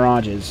lot of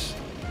mirages.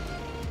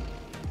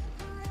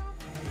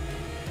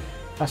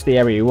 That's the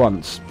area he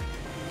wants.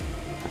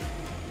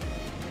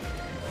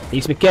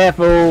 Needs to be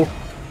careful.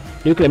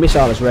 Nuclear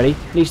missile is ready.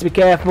 Needs to be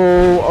careful.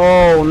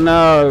 Oh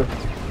no.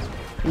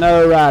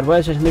 No, Rad.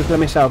 Where's this nuclear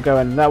missile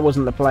going? That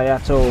wasn't the play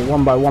at all.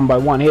 One by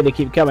one. Here they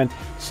keep coming.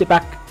 Sit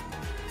back.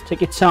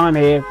 Take your time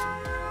here.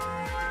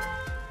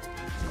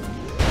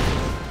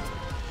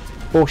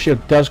 Force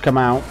shield does come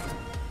out.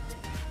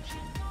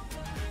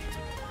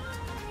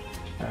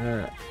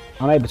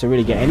 Unable to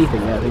really get anything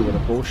there, I think, with a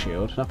force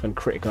shield. Nothing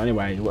critical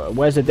anyway.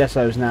 Where's the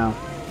Desos now?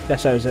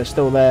 Desos, they're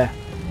still there.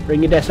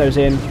 Bring your Desos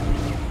in.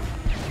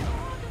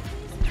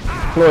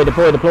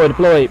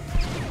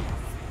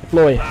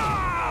 Deploy.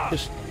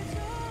 Just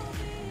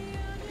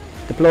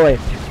deploy.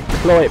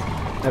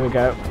 There we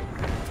go.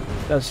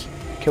 Does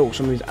kill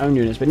some of his own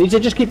units, but needs to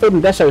just keep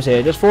building Desos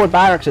here. Just forward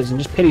barracks and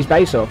just pin his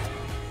base off.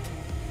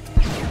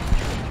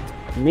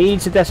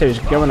 Needs the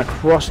Desos going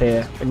across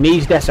here. It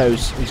needs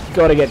Desos. He's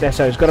got to get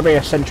Desos. Got to be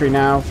a sentry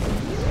now.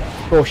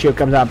 Force shield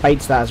comes out,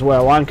 baits that as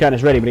well. Iron Curtain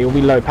is ready, but he will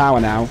be low power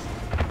now.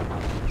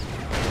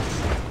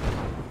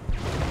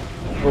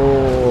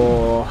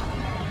 Oh.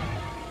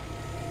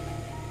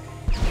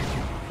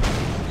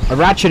 A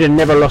Rad should have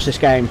never lost this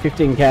game.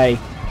 15k.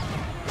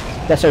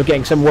 Deso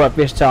getting some work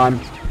this time.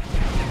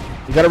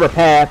 He's got to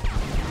repair.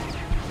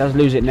 Does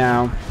lose it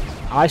now.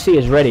 IC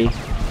is ready.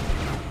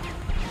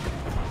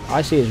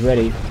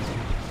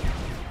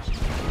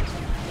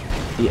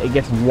 He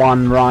gets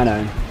one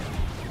Rhino.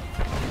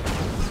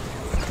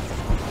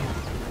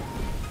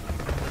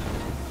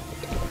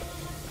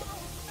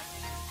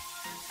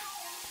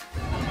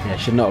 Yeah,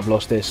 should not have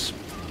lost this.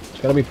 It's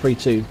got to be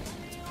 3-2.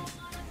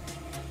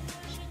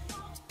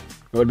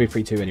 It would be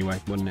 3-2 anyway,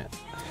 wouldn't it?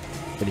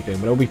 Anything,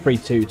 but it'll be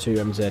 3-2 to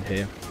MZ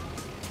here.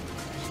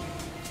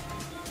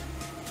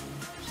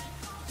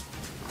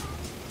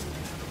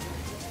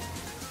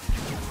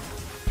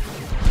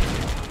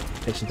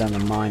 Takes it down to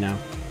mine now.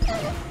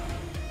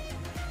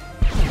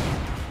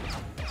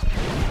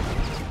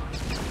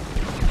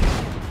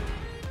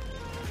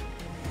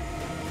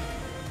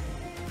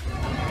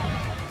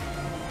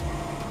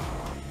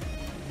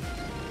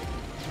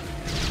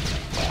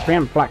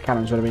 Preempt black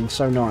cannons would have been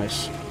so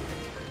nice.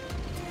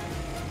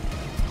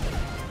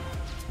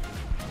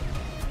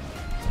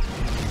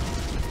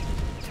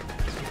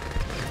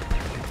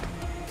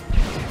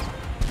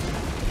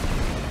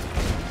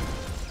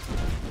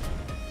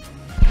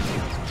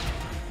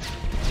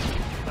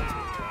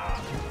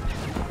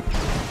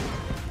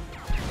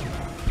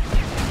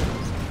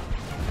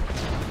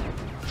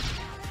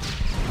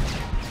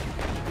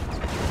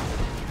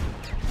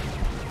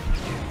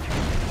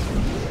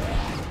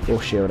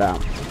 Force shield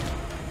out.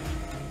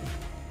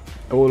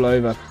 All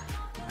over.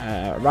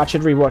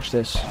 Ratchet rewatch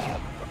this.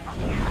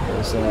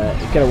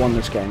 He could have won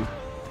this game.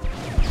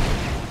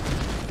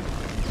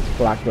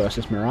 Black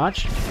versus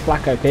Mirage.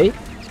 Black OP.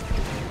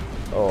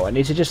 Oh, I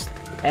need to just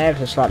ever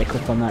so slightly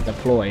click on that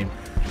deploy.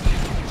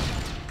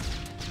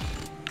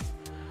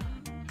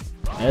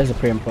 There's a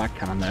preempt black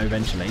cannon though,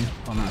 eventually,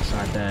 on that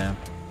side there.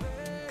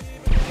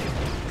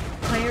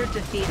 Player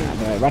defeated.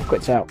 And, Rad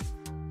quits out.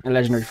 A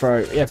legendary throw.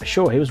 Yeah, for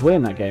sure. He was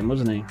winning that game,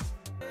 wasn't he?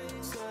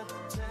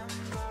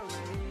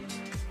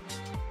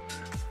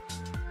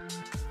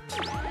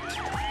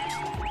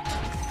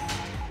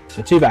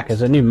 So Tuvok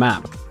is a new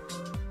map.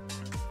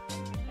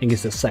 I think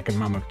it's the second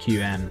map of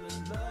QN.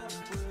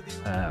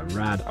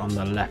 Rad on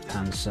the left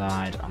hand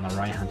side. On the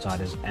right hand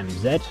side is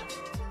MZ.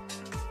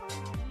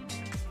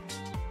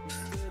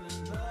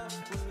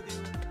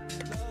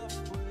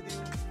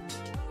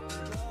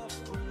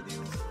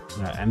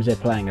 MZ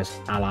playing as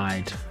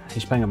Allied.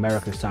 He's playing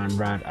America this time.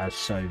 Rad as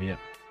Soviet.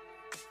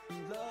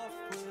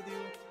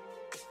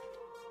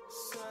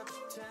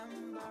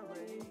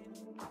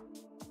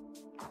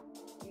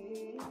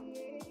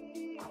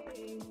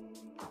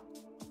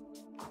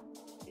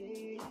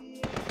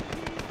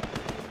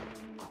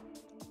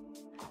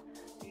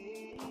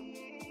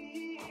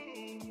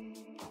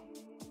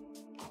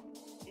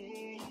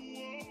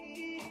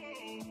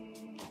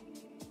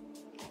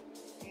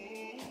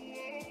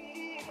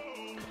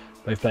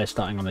 Both players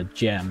starting on the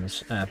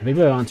gems. For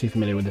people who aren't too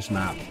familiar with this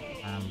map,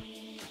 you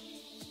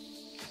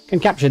can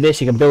capture this,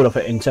 you can build up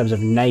it in terms of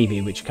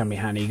navy, which can be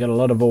handy. You've got a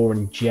lot of ore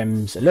and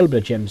gems, a little bit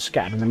of gems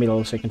scattered in the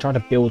middle, so you can try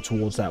to build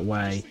towards that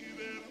way.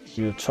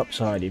 On your top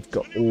side, you've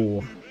got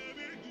ore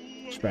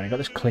spread. You've got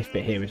this cliff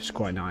bit here, which is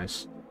quite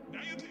nice.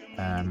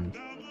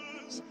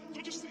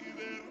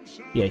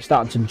 Yeah, you're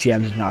starting some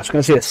gems. Nice. We're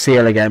going to see the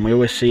seal again. We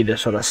always see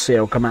this sort of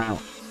seal come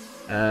out.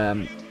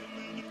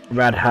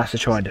 Rad has to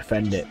try and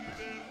defend it.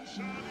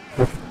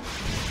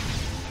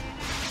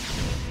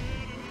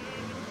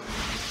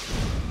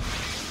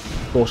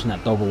 Forcing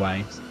that dog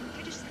away.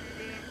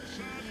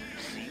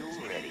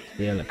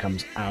 Seal that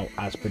comes out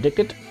as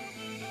predicted.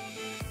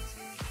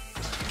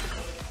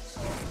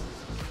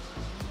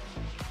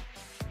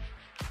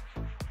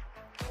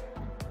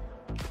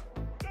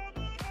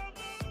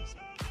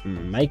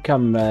 May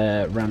come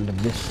round on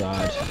this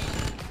side.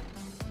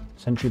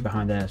 Sentry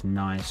behind there is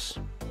nice.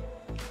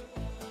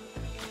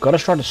 Got to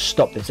try to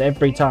stop this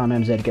every time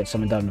MZ gets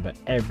something done with it.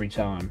 Every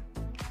time.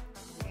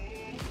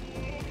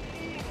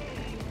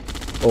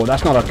 Oh,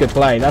 that's not a good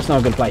play. That's not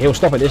a good play. He'll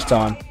stop it this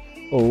time.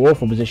 Oh,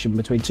 awful position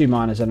between two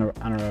miners and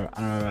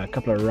a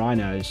couple of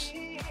rhinos.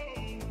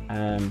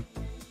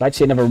 Like to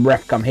see another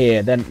ref come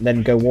here,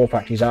 then go war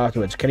factories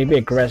afterwards. Can he be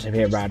aggressive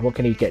here, Rad? What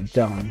can he get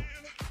done?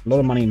 A lot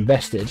of money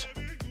invested.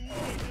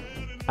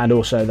 And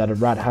also that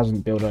Rad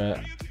hasn't built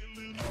a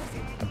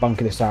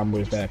bunker this time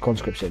with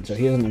conscripts in, so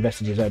he hasn't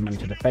invested his own money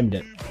to defend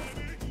it.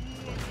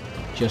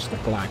 Just the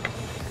flag.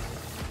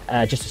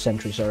 Just a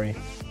sentry, sorry.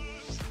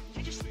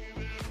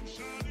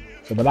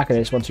 So the back of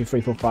this, 1, 2,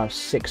 3, 4, 5,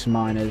 6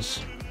 miners.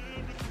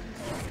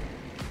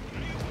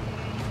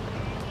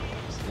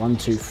 1,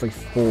 2, 3,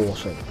 4,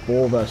 so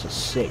 4 versus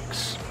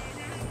 6.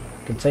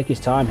 Can take his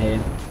time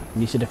here.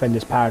 He needs to defend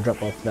this power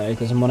drop off though. He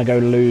doesn't want to go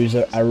lose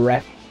a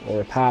ref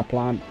or a power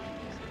plant.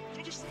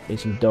 Need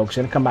some dogs.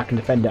 Gonna come back and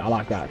defend it. I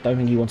like that. Don't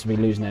think he wants to be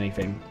losing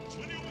anything.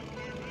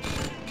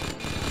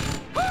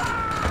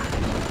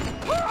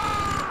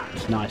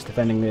 It's nice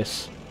defending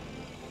this.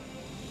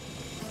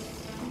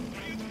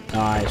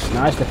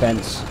 Nice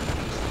defense.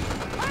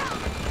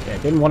 Yeah,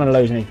 didn't want to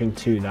lose anything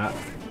to that.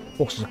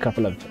 Forces a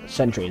couple of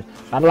sentries.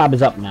 That lab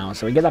is up now,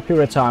 so we get that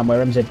period of time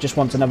where MZ just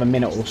wants another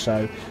minute or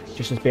so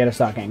just to be able to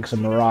start getting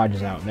some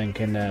mirages out, then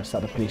can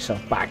start to put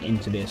himself back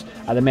into this.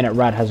 At the minute,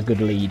 Rad has a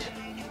good lead.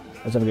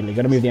 Got to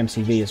move the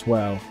MCV as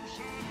well.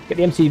 Get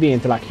the MCV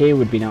into like here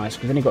would be nice,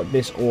 because then you've got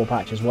this ore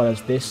patch as well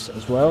as this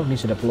as well.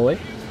 Needs to deploy.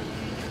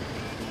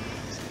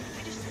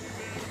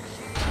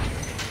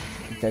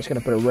 Okay, just going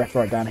to put a ref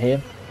right down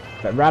here.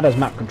 But Rad has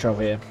map control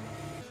here.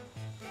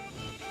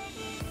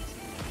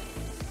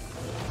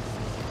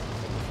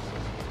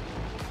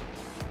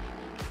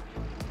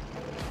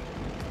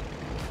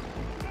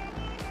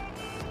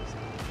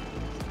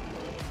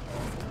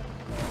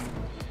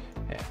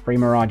 Yeah, 3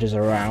 mirages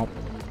are out.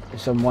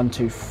 Some 1,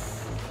 2,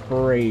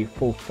 3,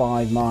 4,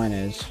 5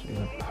 miners. There's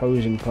an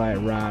opposing player,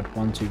 Rad.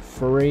 1, 2,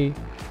 3,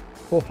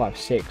 4, 5,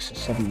 6.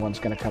 7 one's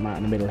going to come out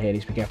in the middle here.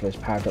 Needs to be careful of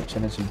those power drops.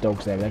 And there's some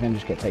dogs there. They're going to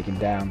just get taken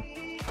down.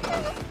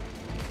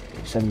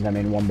 Sending them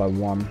in one by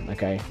one.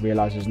 Okay,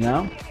 realizes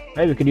now.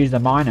 Maybe we could use the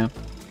miner.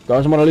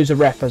 Doesn't want to lose a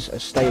ref, as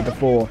stated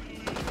before.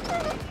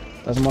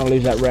 Doesn't want to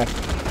lose that ref.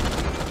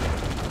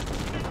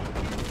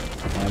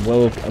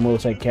 And we'll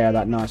take care of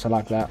that. Nice, I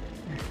like that.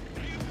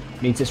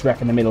 Needs this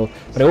ref in the middle,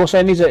 but it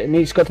also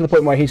needs got to the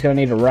point where he's going to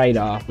need a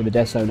radar with the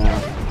Deso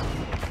now.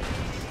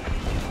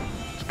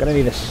 It's going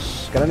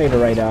to need a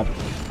radar.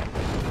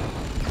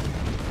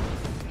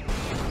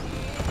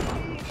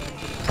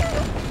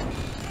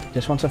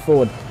 Just wants a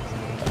forward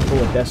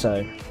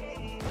Deso.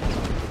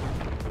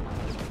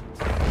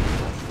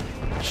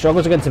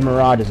 Struggles against the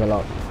mirages a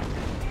lot.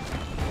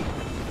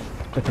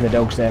 Clicking the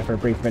dogs there for a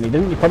brief minute.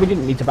 He probably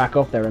didn't need to back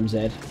off there,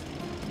 MZ.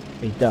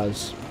 He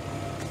does.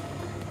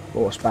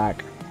 Force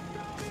back.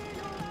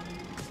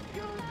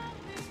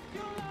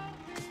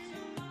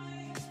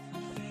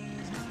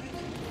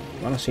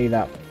 I want to see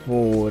that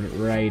forward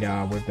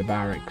radar with the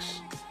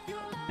barracks.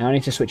 Now I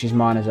need to switch his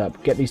miners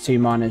up. Get these 2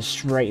 miners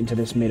straight into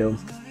this middle.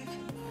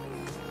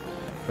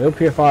 Real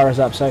purifiers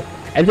up. So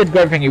MZ got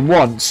everything he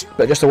wants,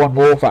 but just a 1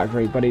 war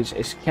factory. But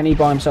it's can he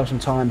buy himself some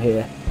time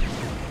here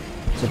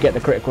to get the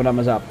critical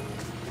numbers up?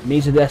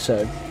 Needs a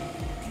Deso.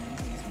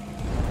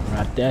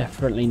 Right,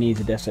 definitely needs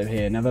a Deso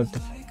here. Another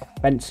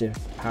defensive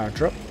power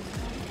drop.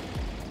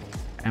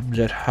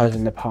 MZ has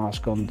in the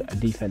past gone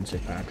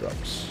defensive power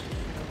drops.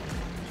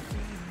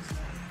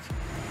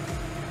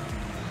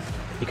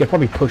 He could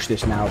probably push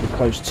this now, be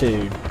close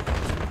to.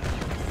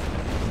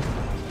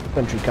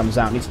 Country comes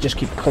out, needs to just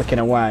keep clicking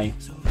away.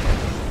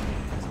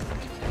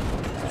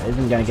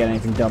 Isn't going to get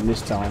anything done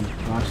this time.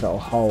 Nice little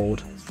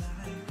hold.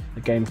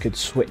 The game could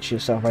switch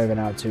yourself over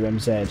now to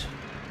MZ.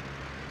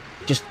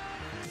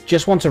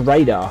 Just wants a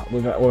radar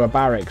with a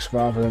barracks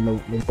rather than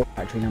the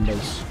factory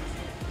numbers.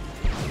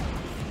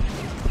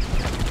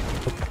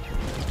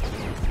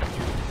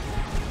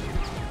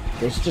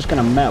 It's just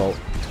going to melt.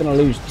 It's going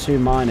to lose 2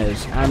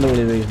 miners and all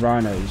of these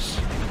rhinos.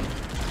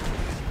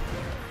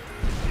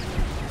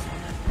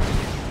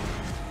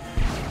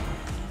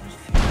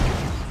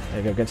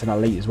 There you go, gets an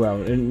elite as well.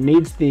 It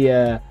needs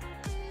the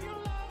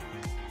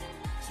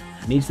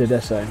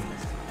deso.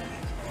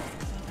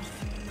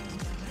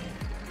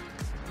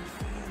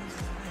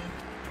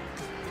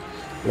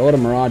 A lot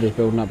of Mirage is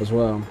building up as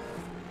well.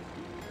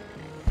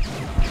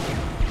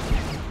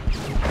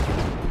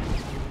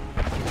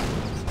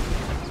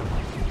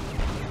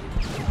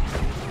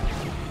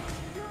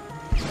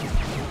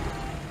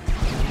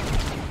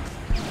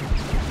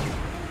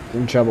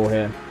 In trouble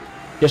here.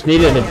 Just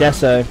needed a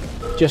deso.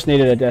 Just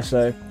needed a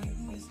deso.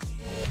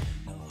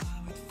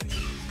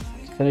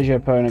 Finish your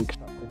opponent.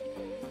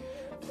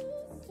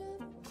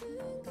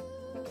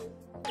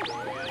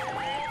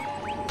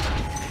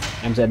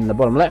 MZ in the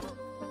bottom left.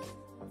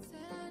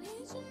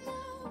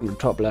 And the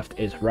top left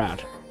is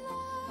Rad.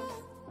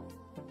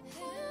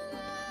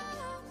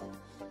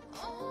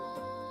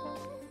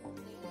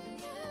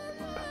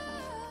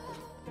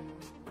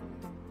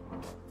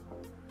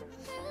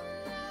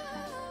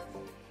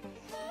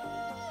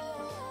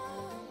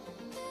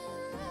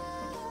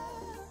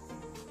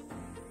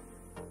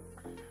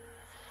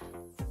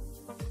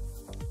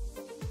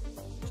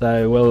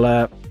 So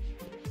we'll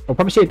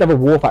probably see a double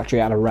war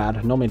factory out of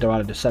Rad. Normally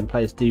Divided Descent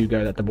players do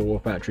go that double war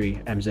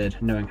factory MZ,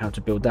 knowing how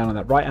to build down on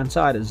that right hand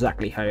side,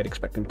 exactly how you'd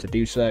expect them to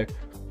do so.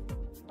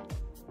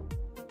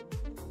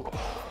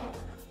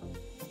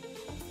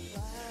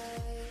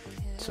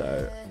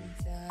 So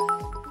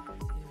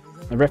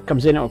the ref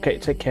comes in, it'll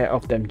take care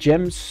of them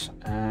gems.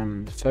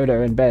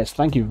 Photo and Bears,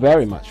 thank you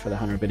very much for the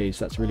 100 biddies,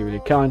 that's really, really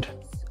kind.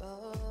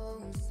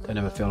 Don't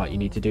ever feel like you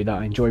need to do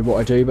that. I enjoy what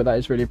I do, but that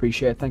is really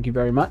appreciated. Thank you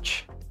very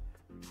much.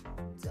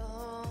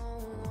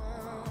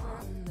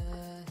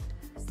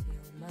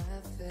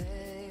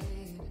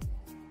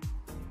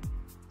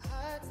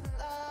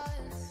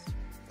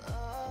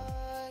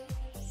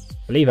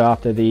 I believe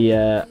after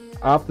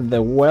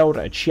the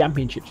World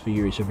Championships for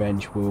Yuri's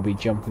Revenge, we'll be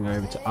jumping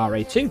over to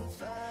RA2.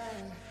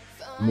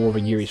 More of a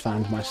Yuri's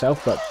fan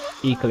myself, but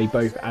equally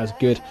both as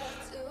good.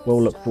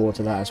 We'll look forward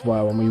to that as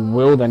well, and we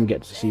will then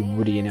get to see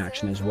Woody in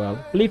action as well.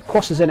 I believe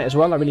Quas is in it as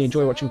well. I really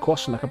enjoy watching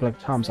Quas, and a couple of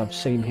times I've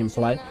seen him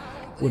play.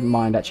 Wouldn't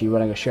mind actually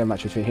running a show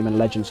match between him and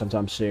Legend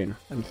sometime soon.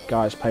 And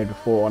guys played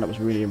before, and it was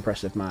a really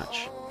impressive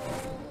match.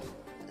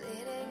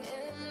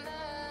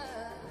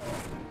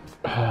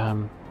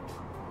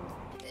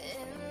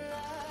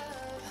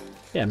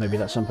 Yeah, maybe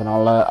that's something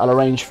I'll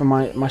arrange for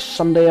my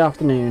Sunday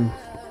afternoon.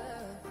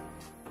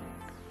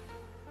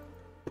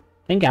 I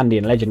think Andy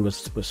and Legend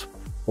was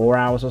 4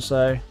 hours or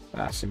so.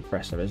 That's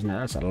impressive, isn't it?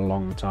 That's a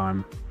long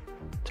time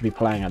to be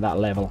playing at that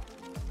level.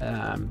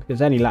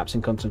 Because any lapse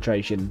in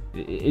concentration,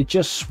 it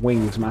just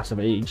swings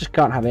massively. You just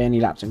can't have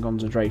any lapse in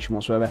concentration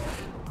whatsoever.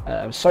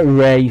 It's so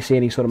rare you see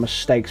any sort of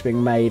mistakes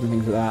being made and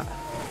things like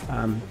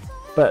that.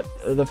 But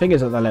the thing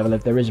is, at that level,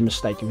 if there is a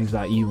mistake and things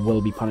like that, you will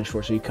be punished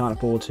for it, so you can't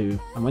afford to.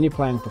 And when you're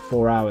playing for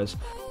 4 hours,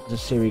 as the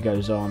series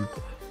goes on,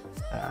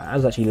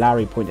 as actually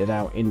Larry pointed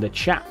out in the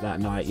chat that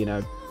night, you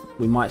know,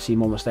 we might see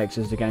more mistakes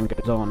as the game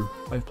goes on.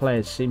 Both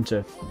players seem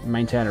to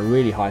maintain a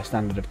really high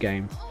standard of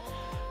game.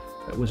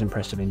 It was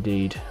impressive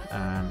indeed.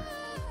 And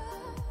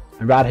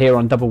Rad here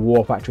on Double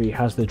War Factory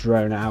has the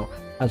drone out,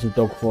 has the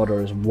dog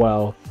fodder as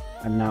well,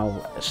 and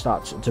now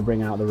starts to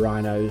bring out the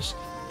rhinos.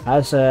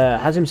 Has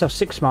himself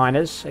 6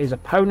 miners. His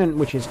opponent,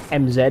 which is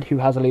MZ, who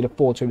has a lead of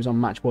 4, so he's on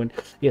match point.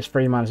 He has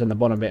 3 miners in the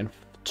bottom bit and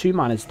 2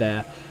 miners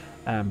there.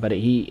 But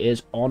he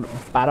is on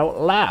Battle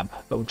Lab.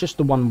 But with just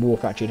the 1 War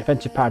Factory.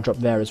 Defensive power drop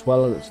there as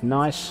well. That's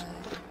nice.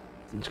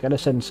 It's going to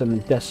send some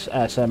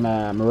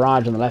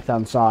Mirage on the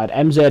left-hand side.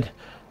 MZ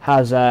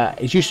has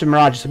his use of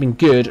Mirages have been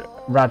good.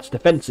 Rad's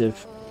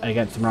defensive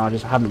against the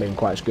Mirages haven't been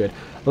quite as good.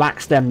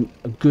 Lacks them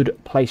a good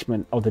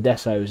placement of the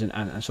Desos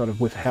and sort of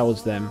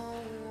withholds them.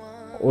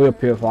 Oil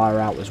Purifier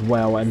out as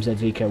well.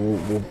 MZ's Eco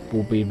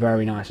will be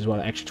very nice as well.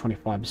 An extra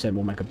 25%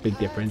 will make a big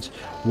difference.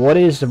 What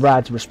is the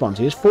Rad's response?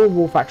 He has 4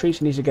 War Factories.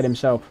 He needs to get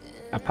himself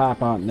a power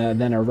partner,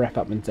 then a rep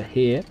up into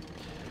here.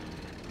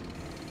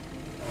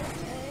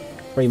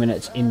 3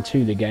 minutes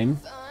into the game.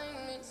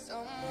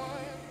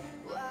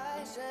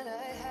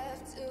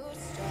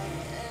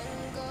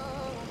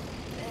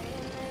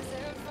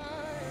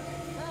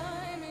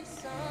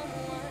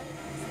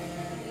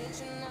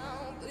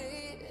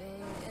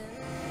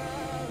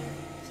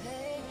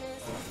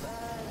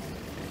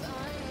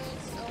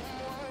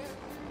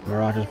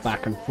 Mirage is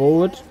back and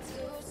forward.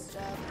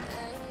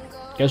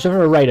 Goes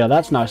over a radar.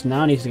 That's nice.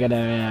 Now he needs to get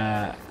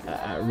a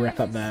rep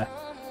up there.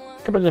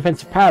 A couple of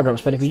defensive power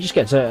drops, but if he just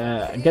gets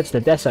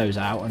the Desos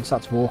out and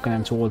starts walking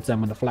them towards them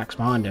with the flax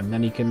behind him,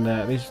 then he can.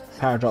 These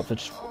power drops are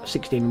just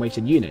 16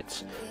 weighted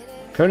units.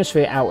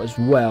 Chronosphere out as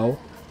well.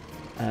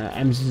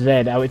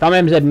 MZ. If I'm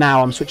MZ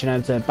now, I'm switching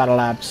over to Battle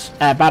Labs,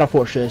 Battle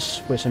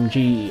Fortress with some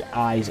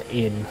GIs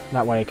in.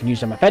 That way I can use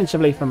them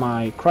offensively for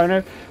my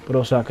Chrono, but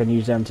also I can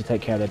use them to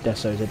take care of the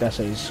Desos. The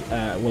Desos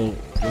will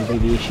be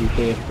the issue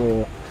here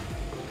for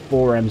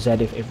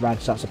MZ if Rad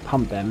starts to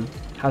pump them.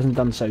 Hasn't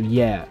done so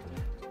yet,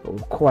 but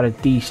quite a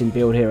decent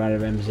build here out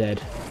of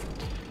MZ.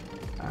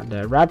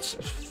 And Rad's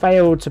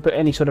failed to put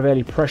any sort of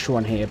early pressure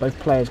on here. Both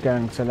players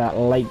going to that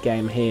late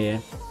game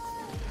here.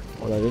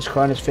 Although this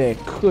Chronosphere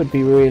could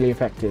be really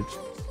effective.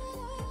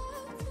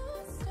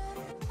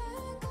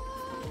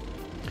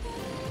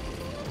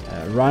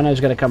 Rhino's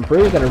going to come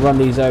through. He's going to run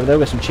these over. They'll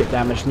get some chip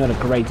damage. Not a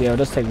great deal.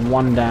 Does take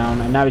one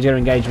down. And now he's going to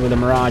engage with the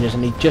Mirages.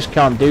 And he just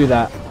can't do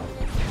that.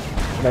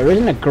 There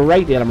isn't a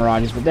great deal of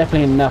Mirages, but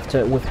definitely enough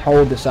to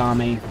withhold this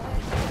army.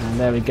 And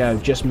there we go.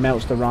 Just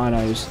melts the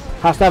Rhinos.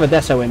 Has to have a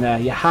Deso in there.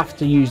 You have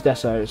to use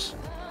Desos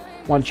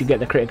once you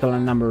get the critical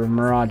number of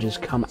Mirages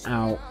come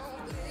out.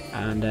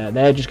 And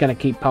they're just going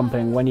to keep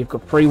pumping. When you've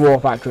got 3 War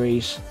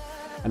Factories,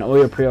 an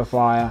Oil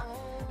Purifier,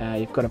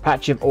 you've got a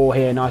patch of ore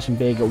here, nice and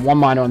big. Got 1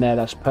 miner on there,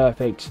 that's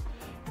perfect.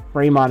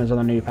 3 miners on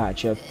the new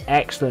patch.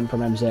 Excellent from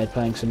MZ,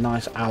 playing some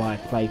nice ally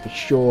play for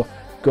sure.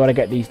 Got to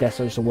get these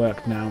Desos to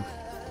work now.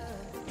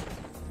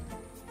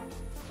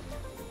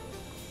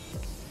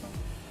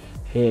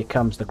 Here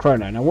comes the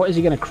Chrono. Now, what is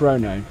he going to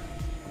Chrono?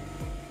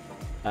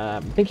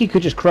 I think he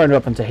could just Chrono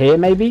up into here,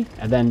 maybe.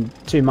 And then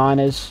 2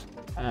 miners.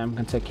 I'm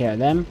going to take care of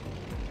them.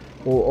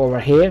 Or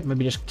here,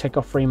 maybe just take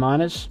off 3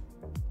 miners.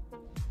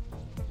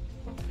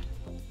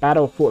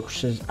 Battle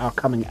fortresses are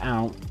coming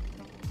out.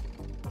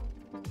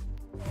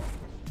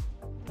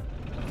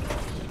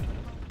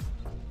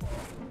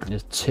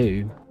 There's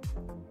 2.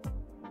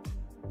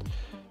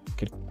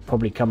 Could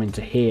probably come into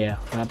here.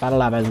 Battle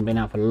Lab hasn't been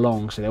out for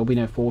long, so there will be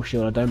no Force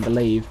Shield, I don't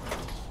believe.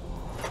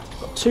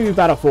 Got 2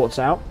 Battle Forts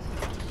out.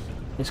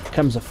 This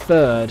comes a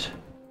 3rd.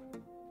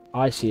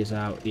 Icy is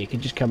out. You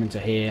could just come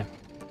into here.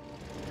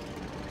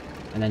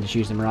 And then just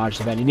use the Mirage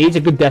event. He needs a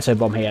good Deso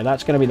Bomb here.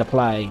 That's going to be the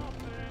play.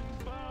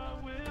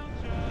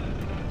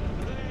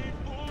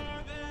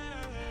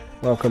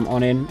 Welcome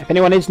on in. If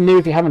anyone is new,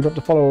 if you haven't dropped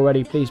a follow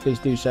already, please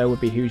do so. It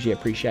would be hugely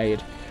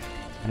appreciated.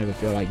 I never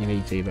feel like you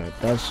need to, but it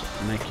does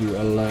make you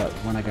alert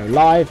when I go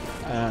live.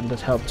 And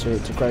does help to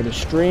grow the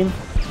stream.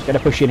 Just going to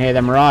push in here.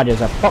 Then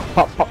Mirages are pop,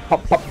 pop, pop,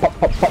 pop, pop, pop,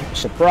 pop, pop.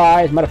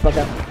 Surprise,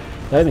 motherfucker.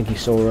 I don't think he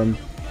saw him.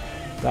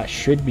 That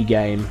should be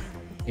game.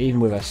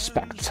 Even with a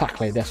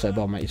spectacular Deso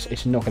Bomb,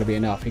 it's not going to be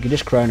enough. You can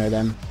just Chrono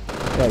them.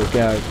 There we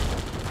go.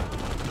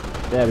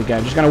 There we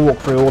go. Just going to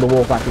walk through all the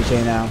War Factories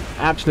here now.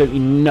 Absolutely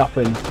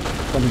nothing.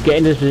 When you get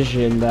into this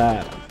position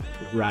that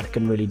Rad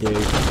can really do.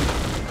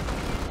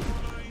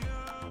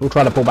 We'll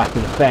try to pull back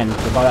to defend,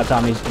 but by that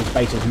time his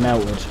base is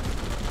melted.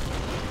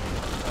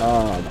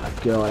 Oh my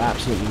god,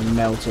 absolutely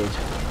melted.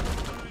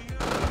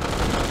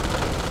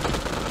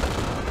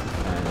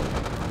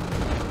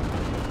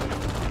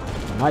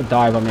 Might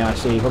dive on the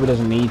IC, probably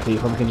doesn't need to,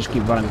 probably can just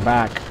keep running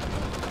back.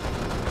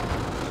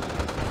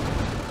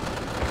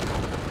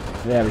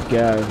 There we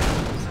go.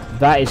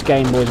 That is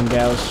game, boys and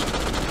girls.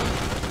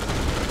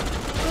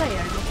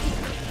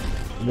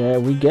 There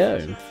we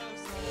go.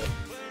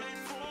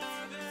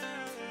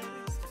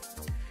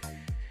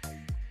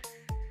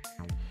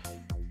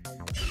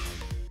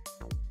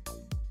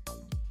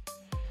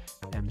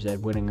 MZ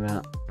winning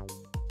that.